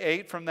time they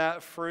ate from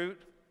that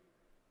fruit,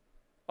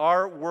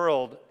 our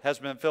world has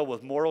been filled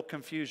with moral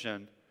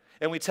confusion.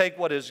 And we take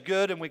what is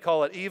good and we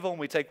call it evil, and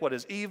we take what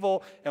is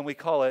evil and we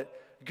call it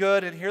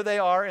good. And here they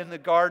are in the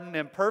garden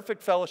in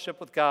perfect fellowship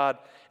with God,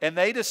 and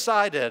they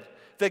decided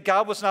that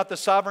God was not the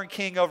sovereign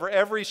king over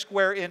every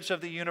square inch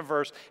of the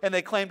universe, and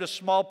they claimed a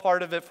small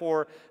part of it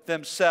for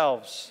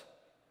themselves.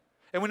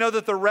 And we know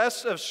that the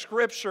rest of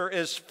Scripture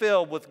is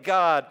filled with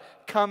God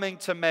coming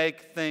to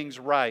make things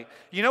right.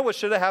 You know what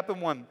should have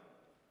happened when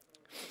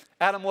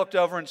Adam looked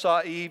over and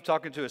saw Eve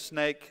talking to a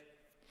snake?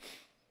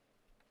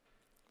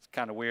 It's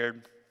kind of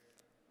weird.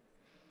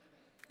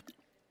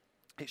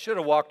 He should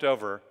have walked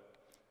over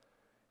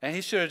and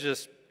he should have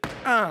just,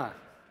 no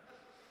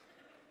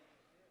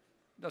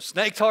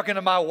snake talking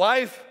to my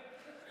wife?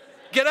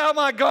 Get out of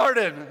my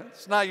garden.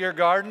 It's not your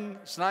garden.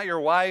 It's not your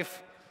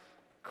wife.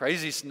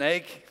 Crazy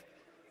snake.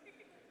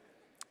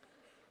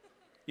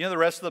 You know, the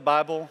rest of the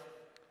Bible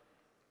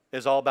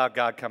is all about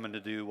God coming to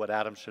do what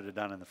Adam should have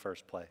done in the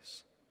first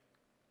place.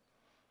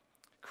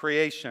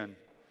 Creation,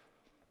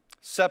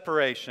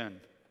 separation.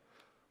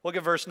 Look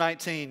at verse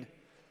 19.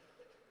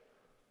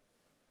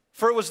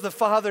 For it was the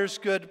Father's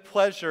good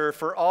pleasure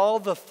for all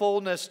the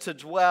fullness to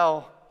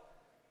dwell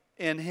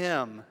in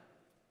him.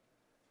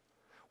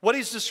 What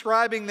he's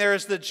describing there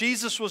is that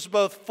Jesus was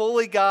both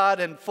fully God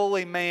and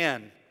fully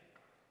man.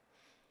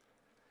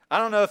 I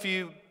don't know if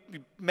you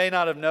may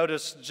not have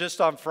noticed,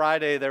 just on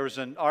Friday there was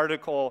an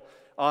article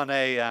on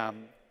a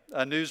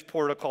news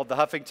portal called the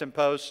Huffington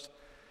Post,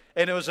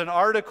 and it was an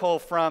article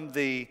from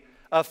the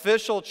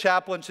official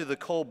chaplain to the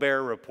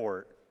Colbert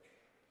Report.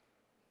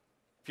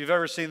 If you've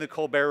ever seen the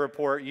Colbert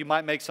Report, you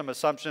might make some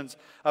assumptions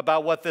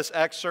about what this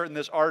excerpt in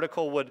this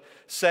article would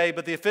say,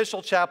 but the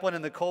official chaplain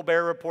in the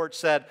Colbert Report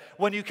said,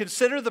 when you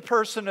consider the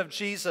person of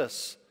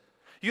Jesus,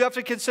 you have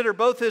to consider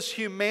both his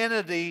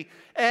humanity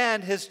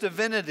and his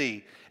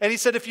divinity. And he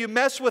said, if you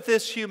mess with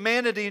his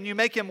humanity and you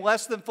make him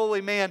less than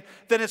fully man,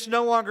 then it's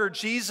no longer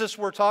Jesus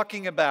we're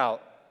talking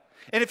about.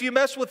 And if you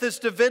mess with his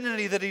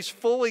divinity, that he's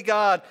fully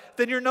God,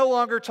 then you're no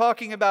longer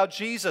talking about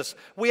Jesus.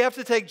 We have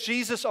to take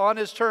Jesus on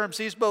his terms.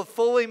 He's both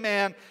fully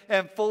man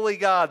and fully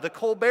God. The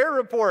Colbert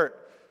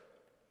Report,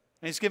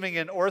 he's giving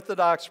an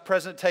orthodox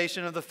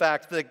presentation of the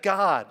fact that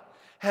God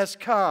has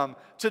come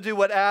to do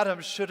what Adam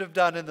should have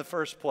done in the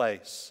first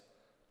place.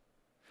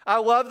 I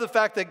love the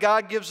fact that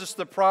God gives us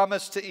the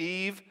promise to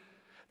Eve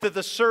that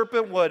the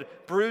serpent would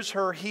bruise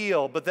her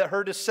heel, but that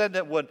her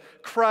descendant would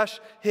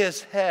crush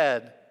his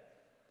head.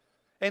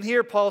 And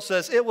here Paul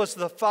says, it was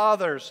the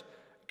Father's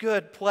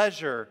good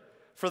pleasure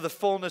for the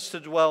fullness to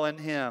dwell in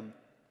him.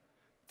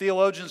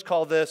 Theologians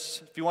call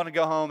this, if you want to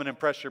go home and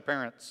impress your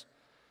parents,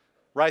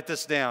 write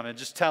this down and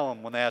just tell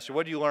them when they ask you,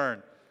 what do you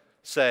learn?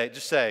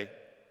 Just say,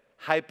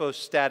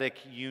 hypostatic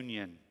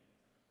union.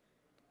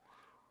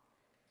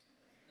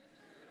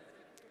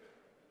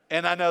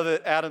 And I know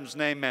that Adam's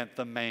name meant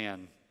the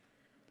man.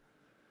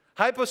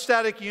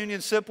 Hypostatic union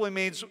simply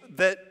means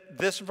that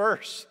this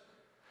verse,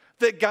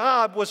 that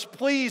God was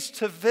pleased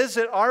to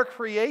visit our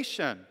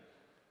creation.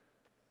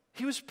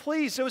 He was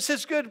pleased. It was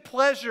his good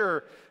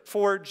pleasure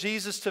for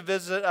Jesus to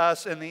visit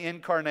us in the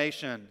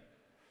incarnation.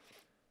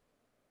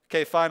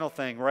 Okay, final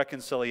thing,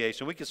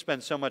 reconciliation. We could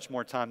spend so much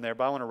more time there,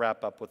 but I want to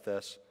wrap up with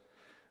this.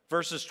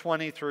 Verses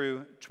 20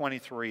 through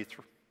 23,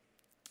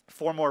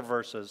 4 more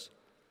verses.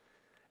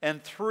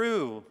 And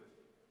through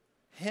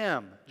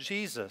him,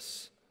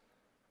 Jesus,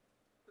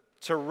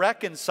 to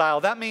reconcile,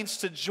 that means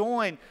to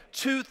join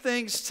two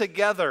things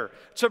together,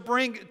 to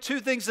bring two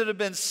things that have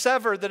been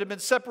severed, that have been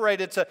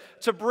separated,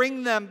 to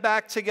bring them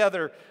back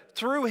together.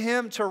 Through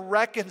him to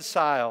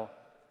reconcile.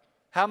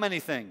 How many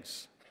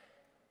things?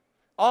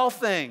 All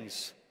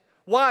things.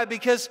 Why?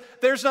 Because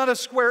there's not a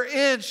square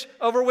inch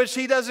over which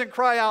he doesn't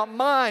cry out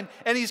mine,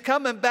 and he's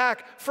coming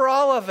back for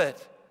all of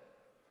it.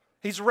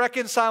 He's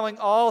reconciling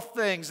all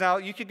things. Now,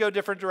 you could go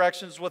different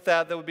directions with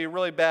that. That would be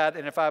really bad,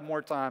 and if I had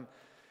more time,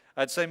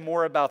 I'd say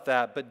more about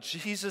that. But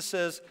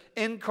Jesus'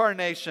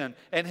 incarnation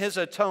and his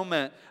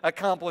atonement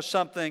accomplished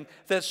something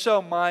that's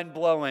so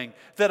mind-blowing,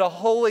 that a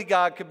holy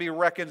God could be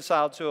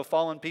reconciled to a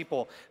fallen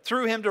people.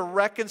 Through him to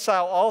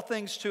reconcile all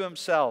things to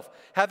himself,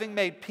 having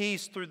made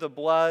peace through the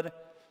blood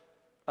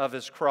of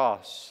his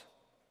cross.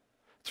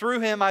 Through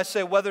him, I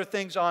say, whether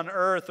things on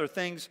earth or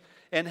things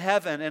in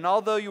heaven, and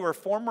although you were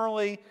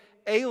formerly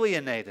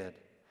alienated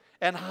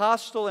and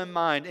hostile in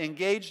mind,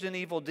 engaged in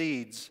evil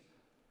deeds,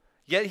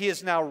 yet he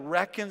has now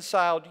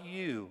reconciled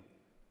you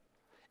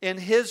in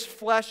his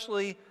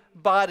fleshly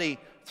body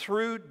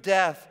through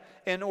death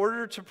in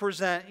order to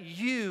present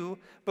you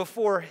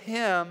before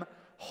him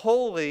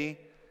holy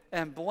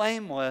and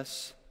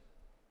blameless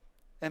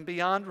and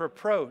beyond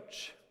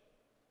reproach.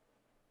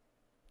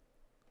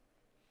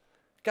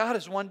 God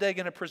is one day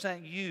going to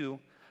present you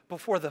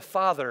before the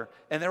Father,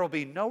 and there will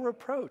be no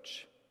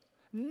reproach.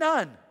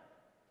 None.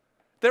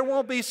 There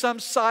won't be some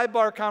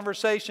sidebar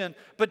conversation,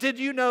 but did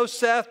you know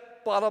Seth,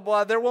 blah, blah,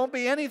 blah. There won't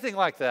be anything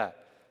like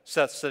that.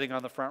 Seth's sitting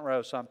on the front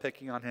row, so I'm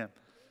picking on him.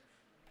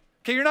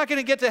 Okay, you're not going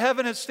to get to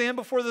heaven and stand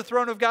before the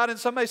throne of God and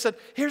somebody said,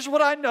 here's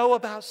what I know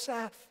about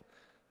Seth.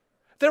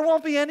 There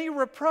won't be any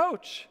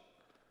reproach.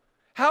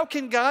 How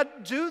can God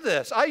do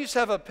this? I used to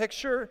have a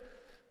picture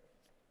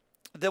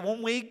that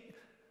when we,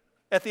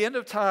 at the end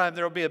of time,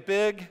 there will be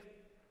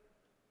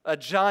a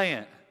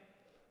giant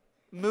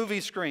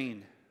movie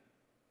screen.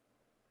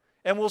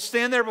 And we'll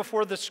stand there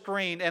before the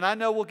screen, and I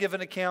know we'll give an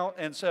account,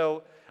 and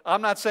so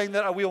I'm not saying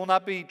that we will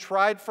not be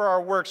tried for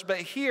our works, but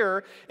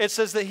here it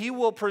says that he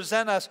will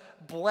present us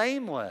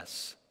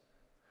blameless,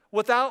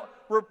 without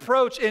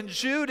reproach. In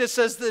Jude, it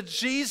says that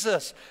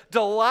Jesus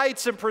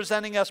delights in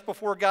presenting us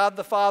before God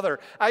the Father.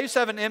 I used to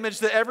have an image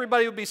that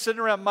everybody would be sitting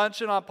around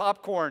munching on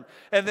popcorn,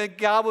 and then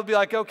God would be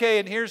like, okay,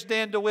 and here's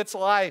Dan DeWitt's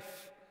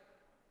life.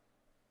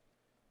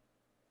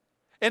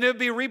 And it would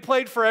be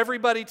replayed for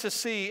everybody to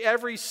see,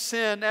 every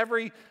sin,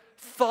 every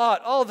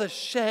thought, all the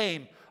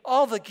shame,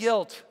 all the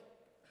guilt.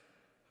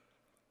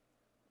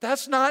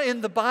 That's not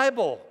in the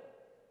Bible.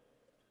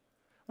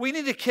 We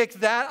need to kick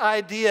that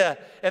idea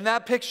and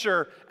that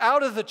picture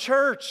out of the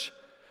church,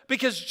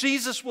 because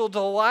Jesus will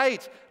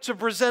delight to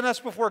present us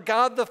before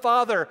God the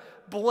Father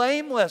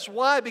blameless.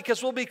 Why?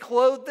 Because we'll be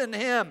clothed in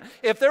Him.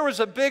 If there was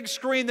a big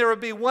screen, there would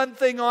be one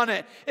thing on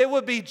it. It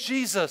would be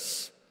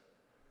Jesus.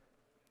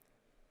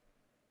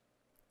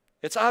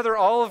 It's either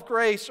all of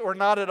grace or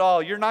not at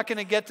all. You're not going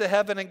to get to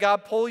heaven and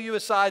God pull you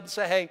aside and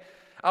say, hey,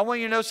 I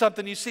want you to know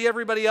something. You see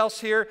everybody else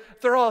here?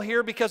 They're all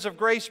here because of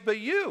grace, but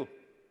you're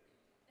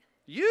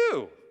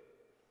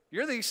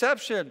the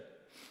exception.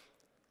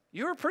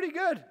 You were pretty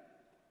good.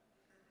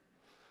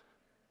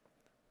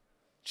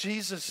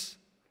 Jesus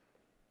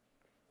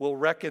will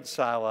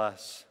reconcile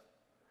us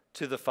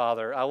to the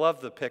Father. I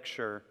love the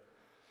picture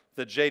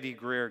that J.D.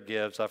 Greer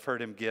gives. I've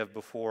heard him give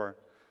before.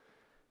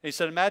 He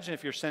said, imagine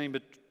if you're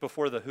standing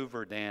before the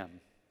Hoover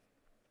Dam,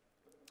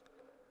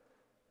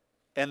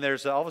 and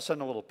there's all of a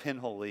sudden a little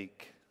pinhole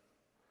leak,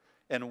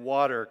 and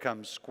water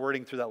comes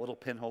squirting through that little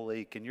pinhole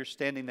leak, and you're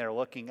standing there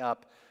looking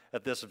up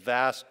at this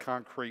vast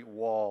concrete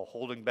wall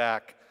holding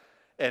back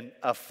and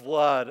a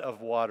flood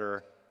of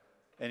water,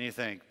 and you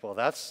think, well,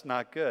 that's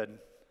not good.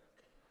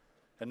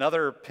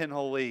 Another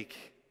pinhole leak,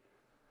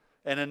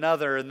 and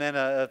another, and then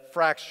a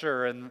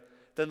fracture, and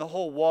then the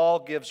whole wall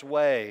gives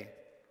way,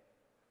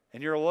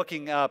 and you're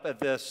looking up at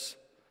this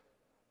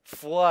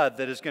flood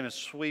that is going to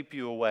sweep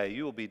you away.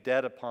 You will be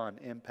dead upon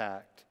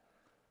impact.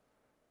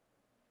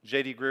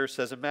 J.D. Greer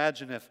says,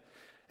 imagine if,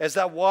 as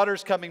that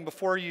water's coming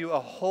before you, a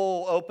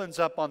hole opens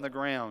up on the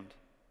ground,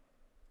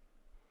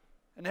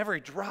 and every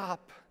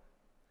drop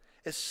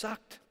is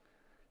sucked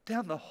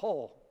down the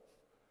hole,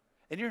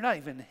 and you're not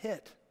even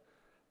hit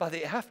by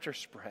the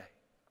afterspray.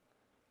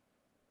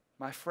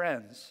 My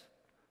friends,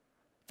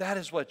 that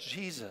is what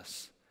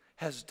Jesus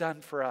has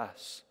done for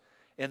us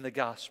in the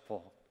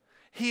gospel.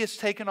 He has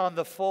taken on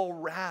the full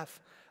wrath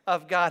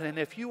of God, and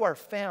if you are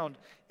found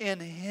in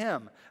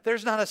Him,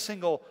 there's not a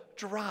single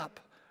drop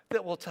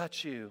that will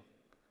touch you.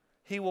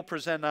 He will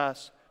present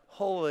us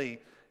holy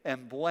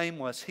and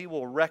blameless. He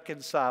will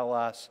reconcile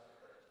us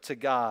to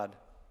God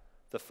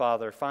the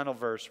Father. Final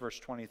verse, verse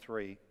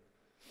 23.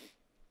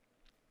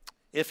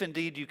 If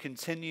indeed you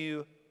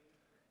continue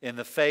in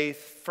the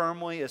faith,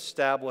 firmly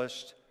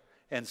established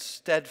and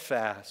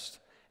steadfast,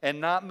 and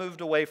not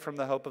moved away from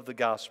the hope of the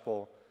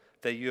gospel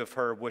that you have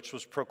heard, which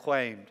was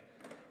proclaimed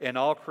in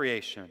all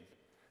creation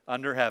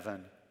under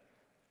heaven,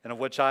 and of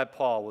which I,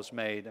 Paul, was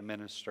made a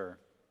minister.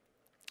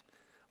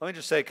 Let me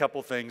just say a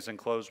couple things and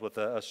close with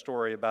a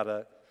story about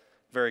a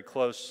very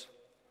close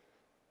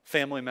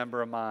family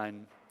member of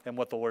mine and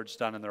what the Lord's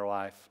done in their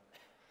life.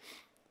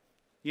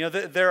 You know,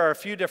 there are a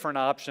few different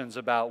options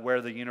about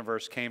where the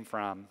universe came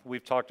from.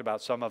 We've talked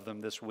about some of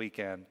them this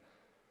weekend.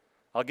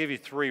 I'll give you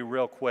three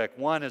real quick.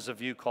 One is a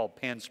view called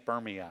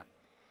panspermia.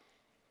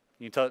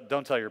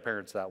 Don't tell your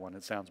parents that one.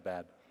 It sounds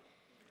bad.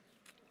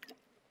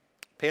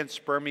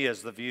 Panspermia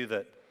is the view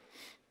that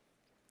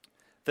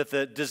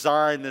the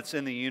design that's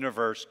in the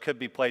universe could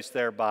be placed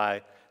there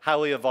by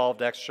highly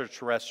evolved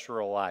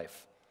extraterrestrial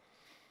life,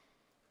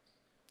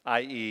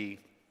 i.e.,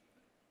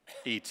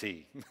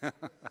 E.T.,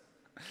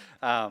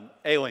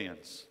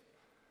 aliens.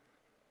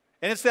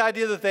 And it's the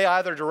idea that they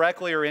either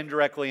directly or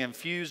indirectly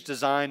infuse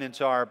design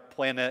into our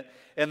planet.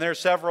 And there are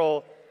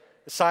several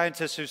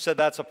scientists who said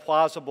that's a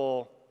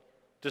plausible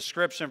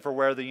description for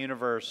where the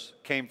universe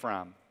came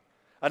from.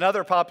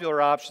 Another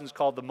popular option is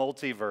called the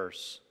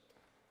multiverse.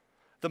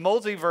 The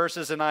multiverse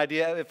is an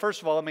idea.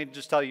 First of all, let me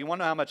just tell you, you want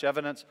to know how much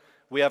evidence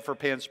we have for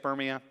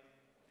panspermia?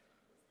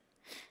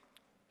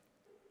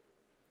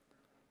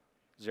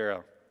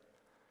 0.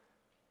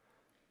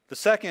 The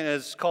second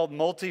is called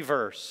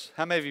multiverse.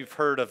 How many of you have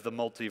heard of the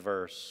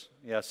multiverse?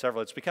 Yeah,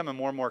 several. It's becoming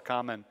more and more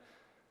common.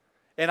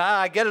 And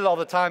I get it all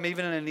the time,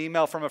 even in an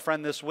email from a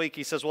friend this week.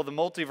 He says, well, the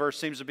multiverse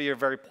seems to be a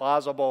very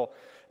plausible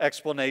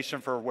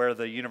explanation for where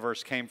the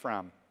universe came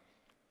from.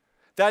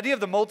 The idea of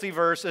the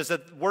multiverse is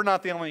that we're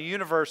not the only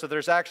universe, that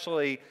there's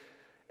actually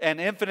an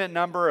infinite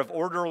number of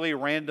orderly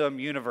random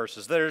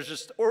universes. There's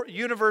just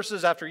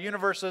universes after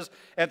universes,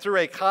 and through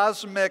a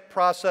cosmic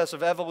process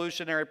of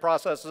evolutionary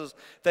processes,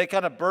 they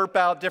kind of burp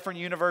out different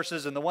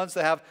universes, and the ones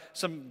that have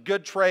some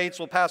good traits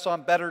will pass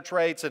on better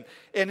traits. And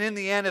in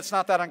the end, it's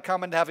not that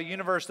uncommon to have a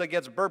universe that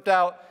gets burped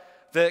out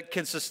that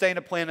can sustain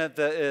a planet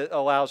that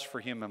allows for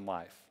human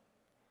life.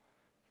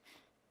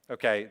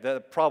 Okay,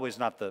 that probably is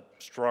not the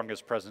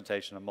strongest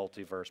presentation of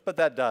multiverse, but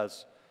that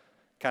does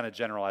kind of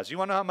generalize. You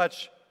want to know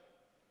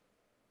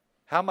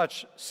how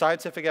much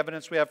scientific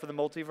evidence we have for the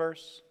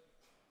multiverse?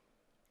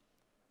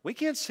 We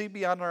can't see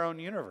beyond our own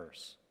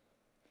universe.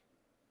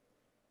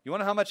 You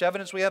want to know how much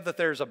evidence we have that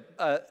there's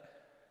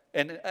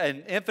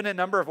an infinite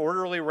number of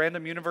orderly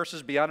random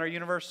universes beyond our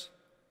universe?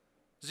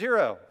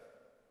 0.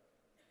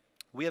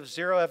 We have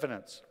 0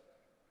 evidence.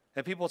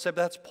 And people would say, but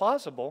that's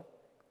plausible.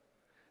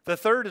 The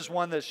third is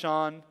one that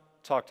Sean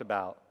talked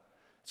about.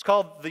 It's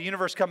called the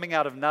universe coming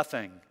out of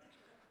nothing.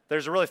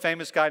 There's a really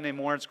famous guy named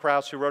Lawrence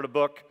Krauss who wrote a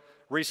book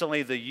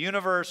recently, The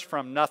Universe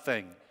from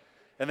Nothing.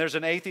 And there's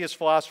an atheist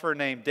philosopher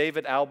named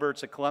David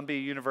Alberts at Columbia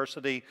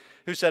University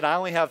who said, I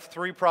only have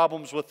 3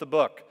 problems with the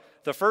book.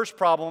 The first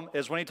problem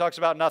is when he talks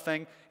about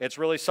nothing, it's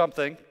really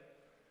something.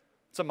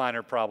 It's a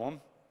minor problem.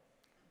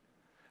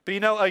 But you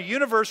know, a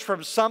universe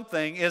from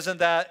something isn't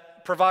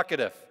that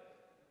provocative,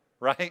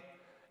 right?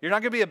 You're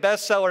not going to be a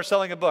bestseller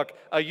selling a book,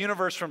 a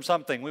universe from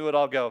something. We would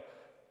all go,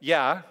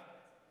 yeah.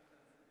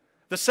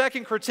 The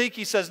second critique,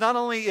 he says, not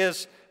only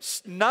is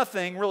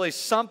nothing really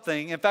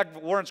something, in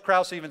fact, Lawrence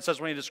Krauss even says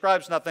when he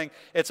describes nothing,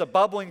 it's a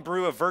bubbling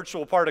brew of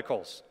virtual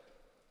particles.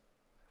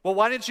 Well,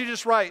 why didn't you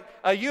just write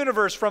a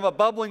universe from a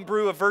bubbling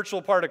brew of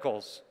virtual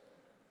particles?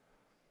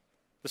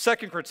 The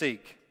second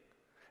critique,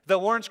 that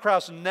Lawrence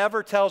Krauss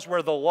never tells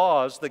where the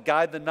laws that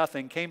guide the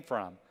nothing came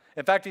from.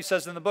 In fact, he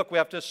says in the book we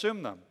have to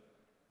assume them.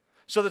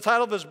 So the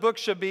title of his book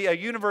should be A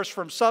Universe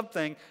from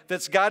Something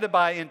that's guided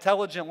by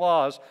intelligent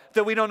laws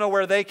that we don't know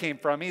where they came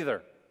from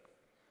either.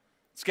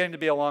 It's getting to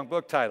be a long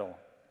book title.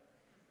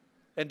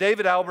 And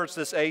David Alberts,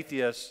 this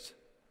atheist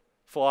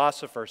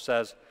philosopher,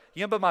 says,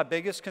 you know, but my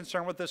biggest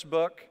concern with this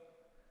book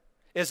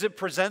is it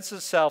presents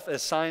itself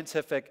as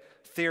scientific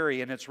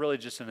theory, and it's really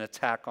just an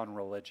attack on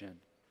religion.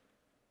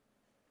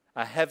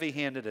 A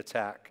heavy-handed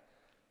attack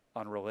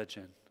on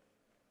religion.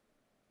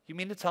 You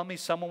mean to tell me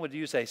someone would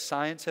use a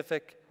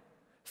scientific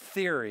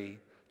theory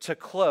to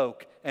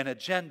cloak an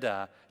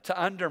agenda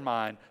to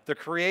undermine the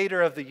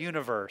creator of the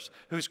universe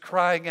who's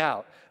crying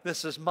out,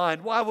 this is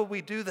mine? Why would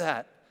we do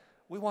that?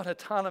 We want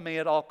autonomy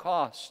at all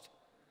cost.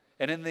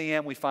 And in the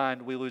end, we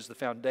find we lose the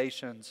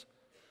foundations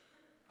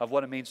of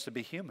what it means to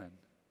be human.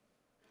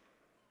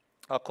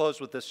 I'll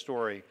close with this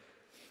story.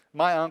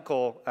 My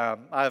uncle,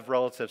 I have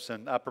relatives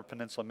in Upper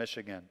Peninsula,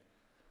 Michigan.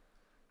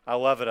 I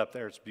love it up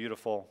there. It's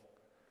beautiful.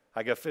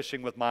 I go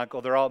fishing with my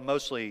uncle. They're all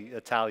mostly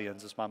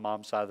Italians. It's my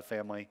mom's side of the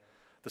family.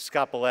 The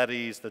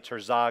Scapolettis, the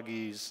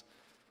Terzaghis.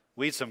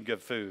 We eat some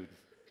good food.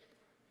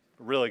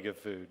 Really good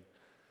food.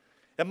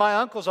 And my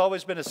uncle's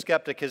always been a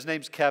skeptic. His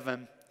name's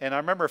Kevin. And I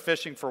remember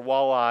fishing for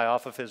walleye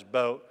off of his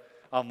boat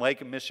on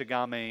Lake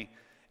Michigamme.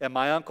 And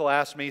my uncle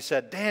asked me, he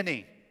said,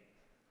 Danny,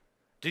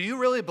 do you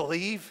really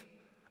believe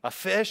a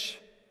fish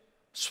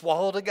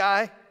swallowed a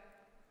guy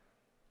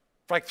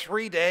for like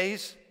 3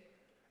 days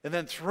and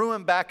then threw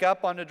him back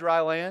up onto dry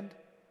land?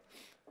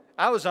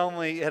 I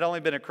had only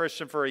been a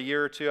Christian for a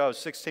year or two. I was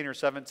 16 or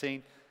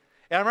 17.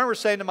 And I remember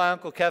saying to my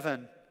Uncle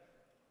Kevin,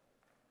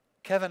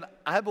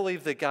 I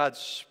believe that God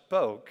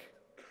spoke.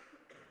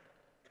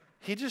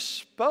 He just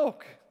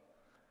spoke.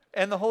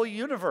 And the whole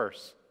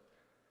universe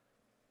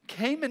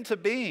came into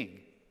being.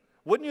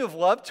 Wouldn't you have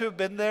loved to have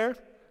been there?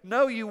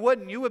 No, you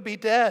wouldn't. You would be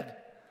dead.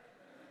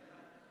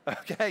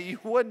 Okay, you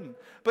wouldn't.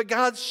 But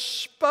God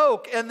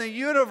spoke and the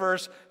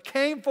universe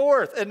came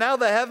forth. And now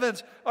the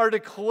heavens are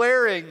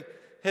declaring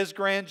His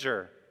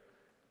grandeur.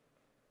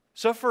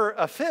 So for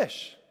a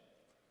fish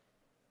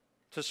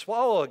to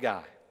swallow a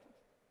guy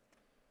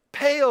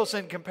pales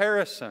in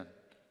comparison.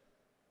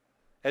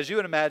 As you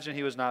would imagine,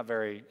 he was not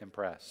very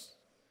impressed.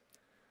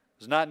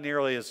 It was not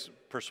nearly as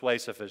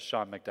persuasive as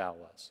Sean McDowell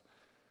was.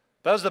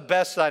 That was the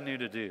best I knew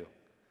to do.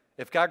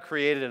 If God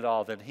created it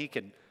all, then He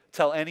can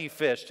tell any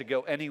fish to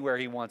go anywhere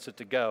He wants it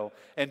to go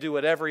and do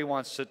whatever He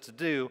wants it to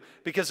do,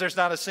 because there's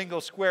not a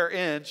single square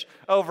inch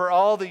over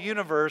all the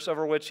universe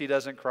over which He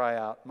doesn't cry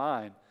out,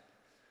 mine.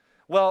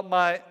 Well,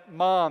 my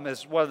mom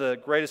is one of the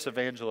greatest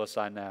evangelists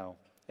I know.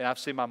 And I've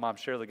seen my mom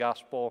share the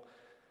gospel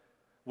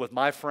with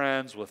my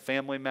friends, with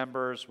family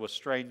members, with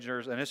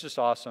strangers, and it's just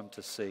awesome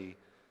to see.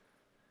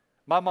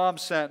 My mom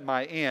sent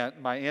my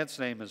aunt's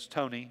name is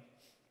Tony.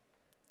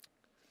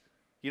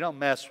 You don't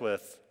mess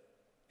with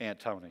Aunt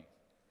Tony.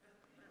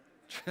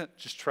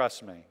 Just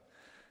trust me.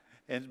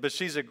 But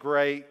she's a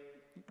great,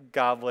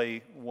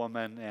 godly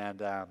woman.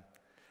 And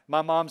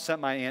my mom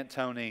sent my Aunt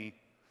Tony,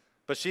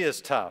 but she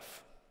is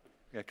tough.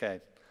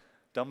 Okay,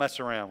 don't mess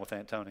around with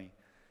Aunt Tony.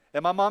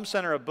 And my mom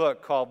sent her a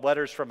book called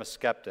Letters from a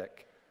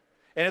Skeptic.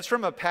 And it's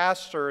from a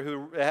pastor who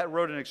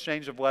wrote an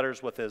exchange of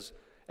letters with his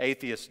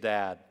atheist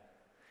dad.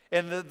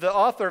 And the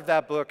author of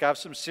that book, I have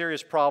some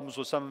serious problems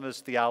with some of his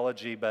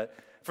theology, but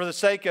for the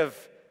sake of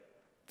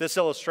this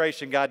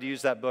illustration, God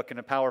used that book in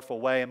a powerful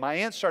way. And my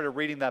aunt started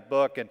reading that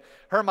book, and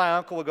her and my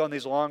uncle would go on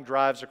these long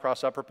drives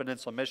across Upper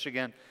Peninsula,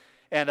 Michigan.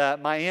 And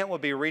my aunt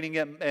would be reading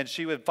it, and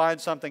she would find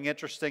something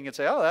interesting and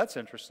say, oh, that's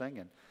interesting.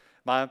 And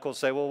my uncle would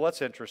say, well,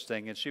 what's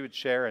interesting? And she would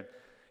share. And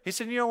he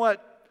said, you know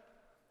what?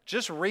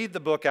 Just read the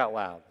book out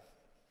loud.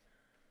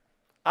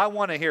 I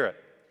want to hear it.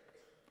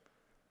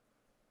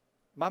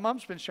 My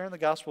mom's been sharing the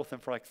gospel with him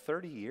for like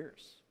 30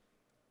 years.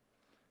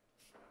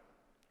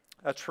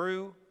 A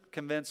true,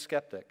 convinced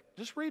skeptic.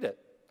 Just read it.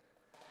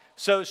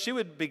 So she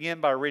would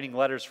begin by reading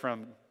letters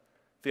from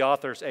the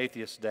author's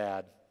atheist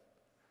dad.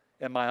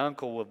 And my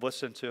uncle would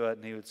listen to it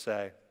and he would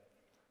say,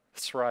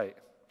 that's right.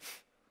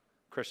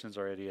 Christians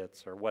are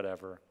idiots or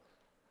whatever.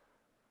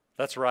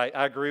 That's right.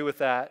 I agree with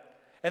that.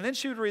 And then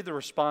she would read the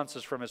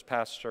responses from his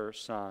pastor's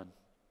son.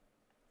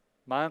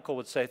 My uncle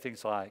would say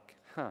things like,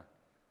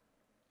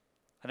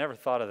 I never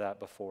thought of that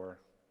before.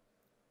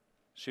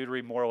 She would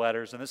read more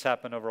letters, and this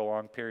happened over a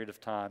long period of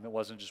time. It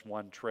wasn't just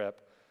one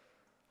trip.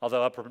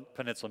 Although Upper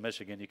Peninsula,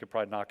 Michigan, you could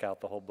probably knock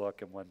out the whole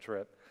book in one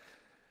trip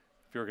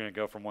if you were going to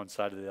go from one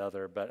side to the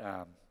other. But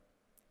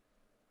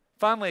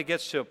finally, it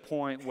gets to a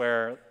point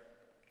where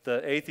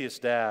the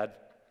atheist dad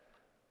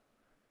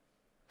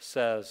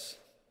says,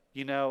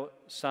 you know,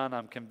 son,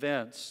 I'm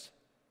convinced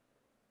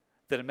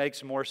that it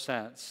makes more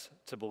sense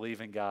to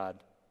believe in God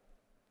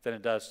than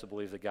it does to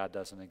believe that God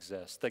doesn't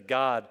exist. That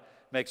God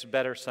makes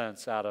better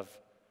sense out of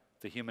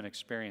the human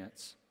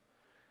experience.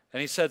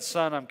 And he said,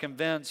 son, I'm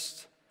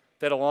convinced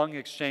that a long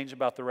exchange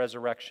about the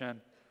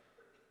resurrection.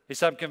 He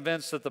said, I'm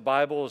convinced that the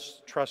Bible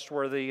is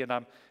trustworthy, and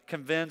I'm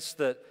convinced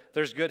that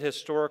there's good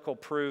historical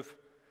proof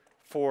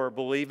for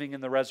believing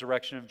in the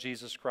resurrection of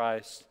Jesus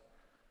Christ.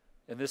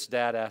 And this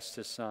dad asked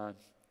his son,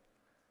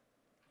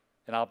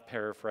 and I'm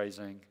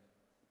paraphrasing,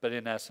 but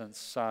in essence,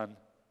 son,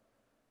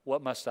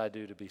 what must I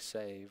do to be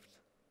saved?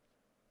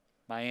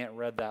 My aunt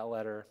read that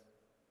letter,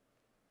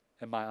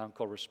 and my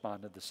uncle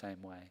responded the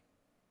same way.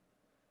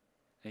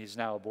 And he's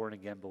now a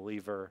born-again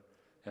believer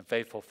and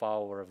faithful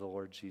follower of the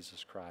Lord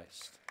Jesus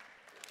Christ.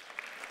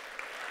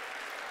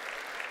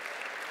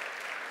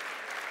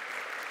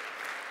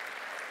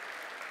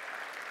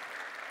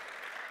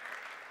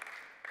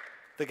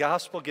 The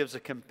gospel gives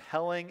a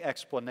compelling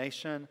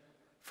explanation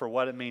for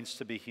what it means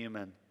to be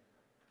human.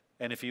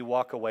 And if you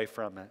walk away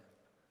from it,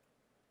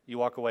 you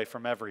walk away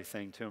from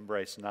everything to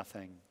embrace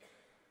nothing.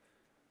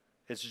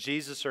 It's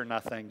Jesus or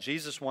nothing.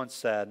 Jesus once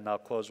said, and I'll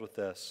close with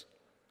this,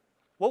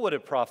 what would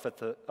it profit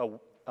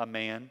a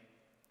man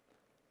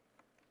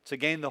to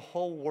gain the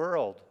whole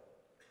world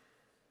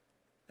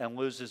and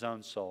lose his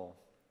own soul?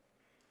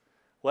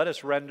 Let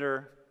us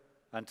render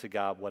unto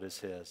God what is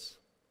his,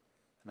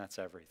 and that's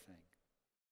everything.